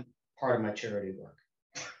 I'm part of my charity work.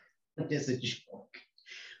 It's a joke.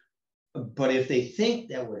 But if they think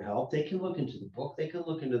that would help, they can look into the book. They can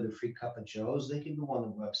look into the Free Cup of Joes. They can go on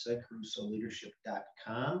the website,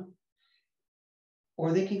 carusoleadership.com.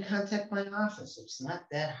 or they can contact my office. It's not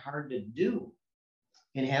that hard to do,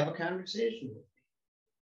 and have a conversation with me.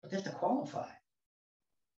 But they have to qualify.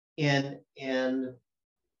 And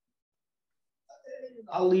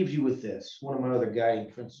I'll leave you with this. One of my other guiding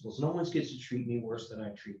principles: no one gets to treat me worse than I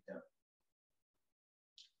treat them.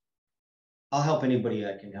 I'll help anybody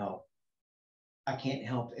I can help. I can't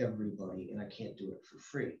help everybody, and I can't do it for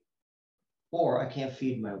free. Or I can't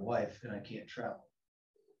feed my wife, and I can't travel.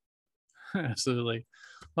 Absolutely.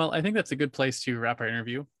 Well, I think that's a good place to wrap our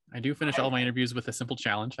interview. I do finish all my interviews with a simple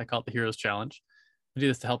challenge. I call it the Heroes Challenge. I do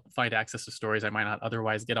this to help find access to stories I might not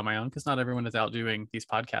otherwise get on my own, because not everyone is out doing these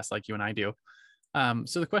podcasts like you and I do.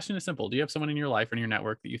 So the question is simple. Do you have someone in your life or in your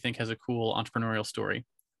network that you think has a cool entrepreneurial story?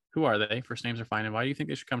 Who are they? First names are fine. And why do you think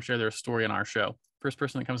they should come share their story on our show? First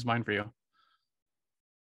person that comes to mind for you.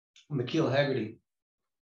 McKeel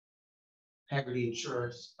Haggerty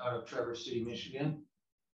Insurance out of Traverse City, Michigan.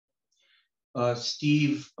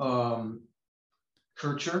 Steve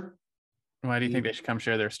Kircher. Why do you think they should come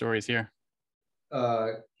share their stories here?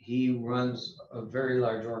 He runs a very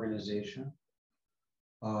large organization,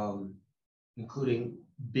 including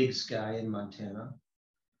Big Sky in Montana.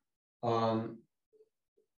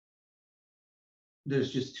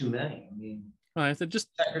 There's just too many. I mean, well, I said just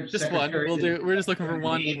one. We're just looking for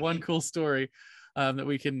one cool story that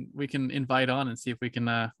we can invite on and see if we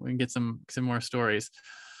can get some more stories.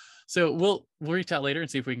 So we'll reach out later and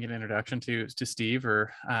see if we can get an introduction to Steve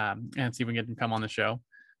or and see if we can get him come on the show.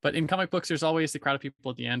 But in comic books, there's always the crowd of people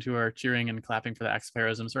at the end who are cheering and clapping for the acts of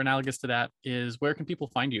heroism. So analogous to that is, where can people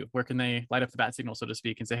find you? Where can they light up the bat signal, so to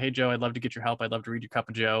speak, and say, hey, Joe, I'd love to get your help. I'd love to read your Cup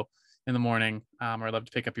of Joe in the morning, or I'd love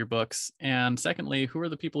to pick up your books. And secondly, who are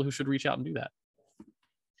the people who should reach out and do that?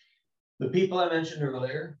 The people I mentioned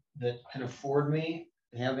earlier that can afford me,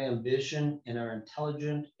 have ambition, and are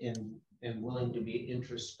intelligent and willing to be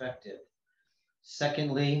introspective.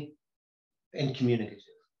 Secondly, and communicative.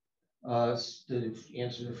 To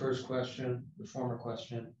answer the first question, the former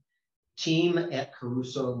question,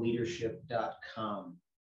 team@carusoleadership.com.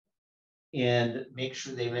 And make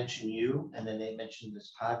sure they mention you, and then they mention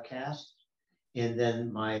this podcast. And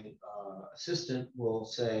then my assistant will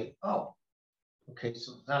say, oh, okay,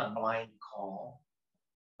 so it's not a blind call.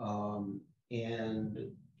 And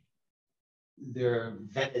they're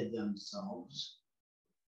vetted themselves.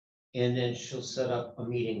 And then she'll set up a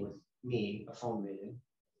meeting with me, a phone meeting,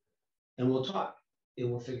 and we'll talk.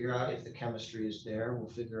 And we'll figure out if the chemistry is there. We'll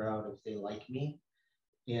figure out if they like me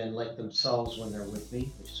and like themselves when they're with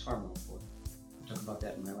me, which is far more important. I talk about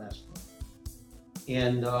that in my last book.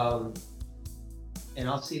 And I'll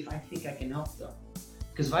see if I think I can help them.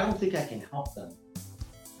 Because if I don't think I can help them,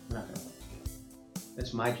 I'm not going to let them do it.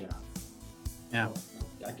 That's my job. Yeah.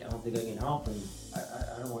 I don't think I can help them.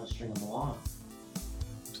 I don't want to string them along.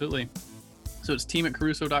 Absolutely. So it's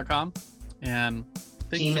team@caruso.com. And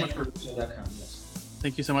thank you so much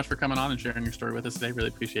thank you so much for coming on and sharing your story with us today. Really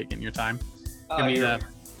appreciate getting your time. Give me the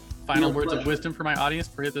final words of wisdom for my audience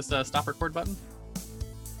before we hit this stop record button.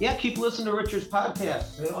 Yeah, keep listening to Richard's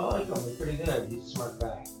podcast. I like him. He's pretty good. He's a smart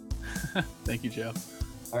guy. Thank you, Joe.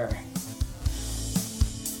 All right.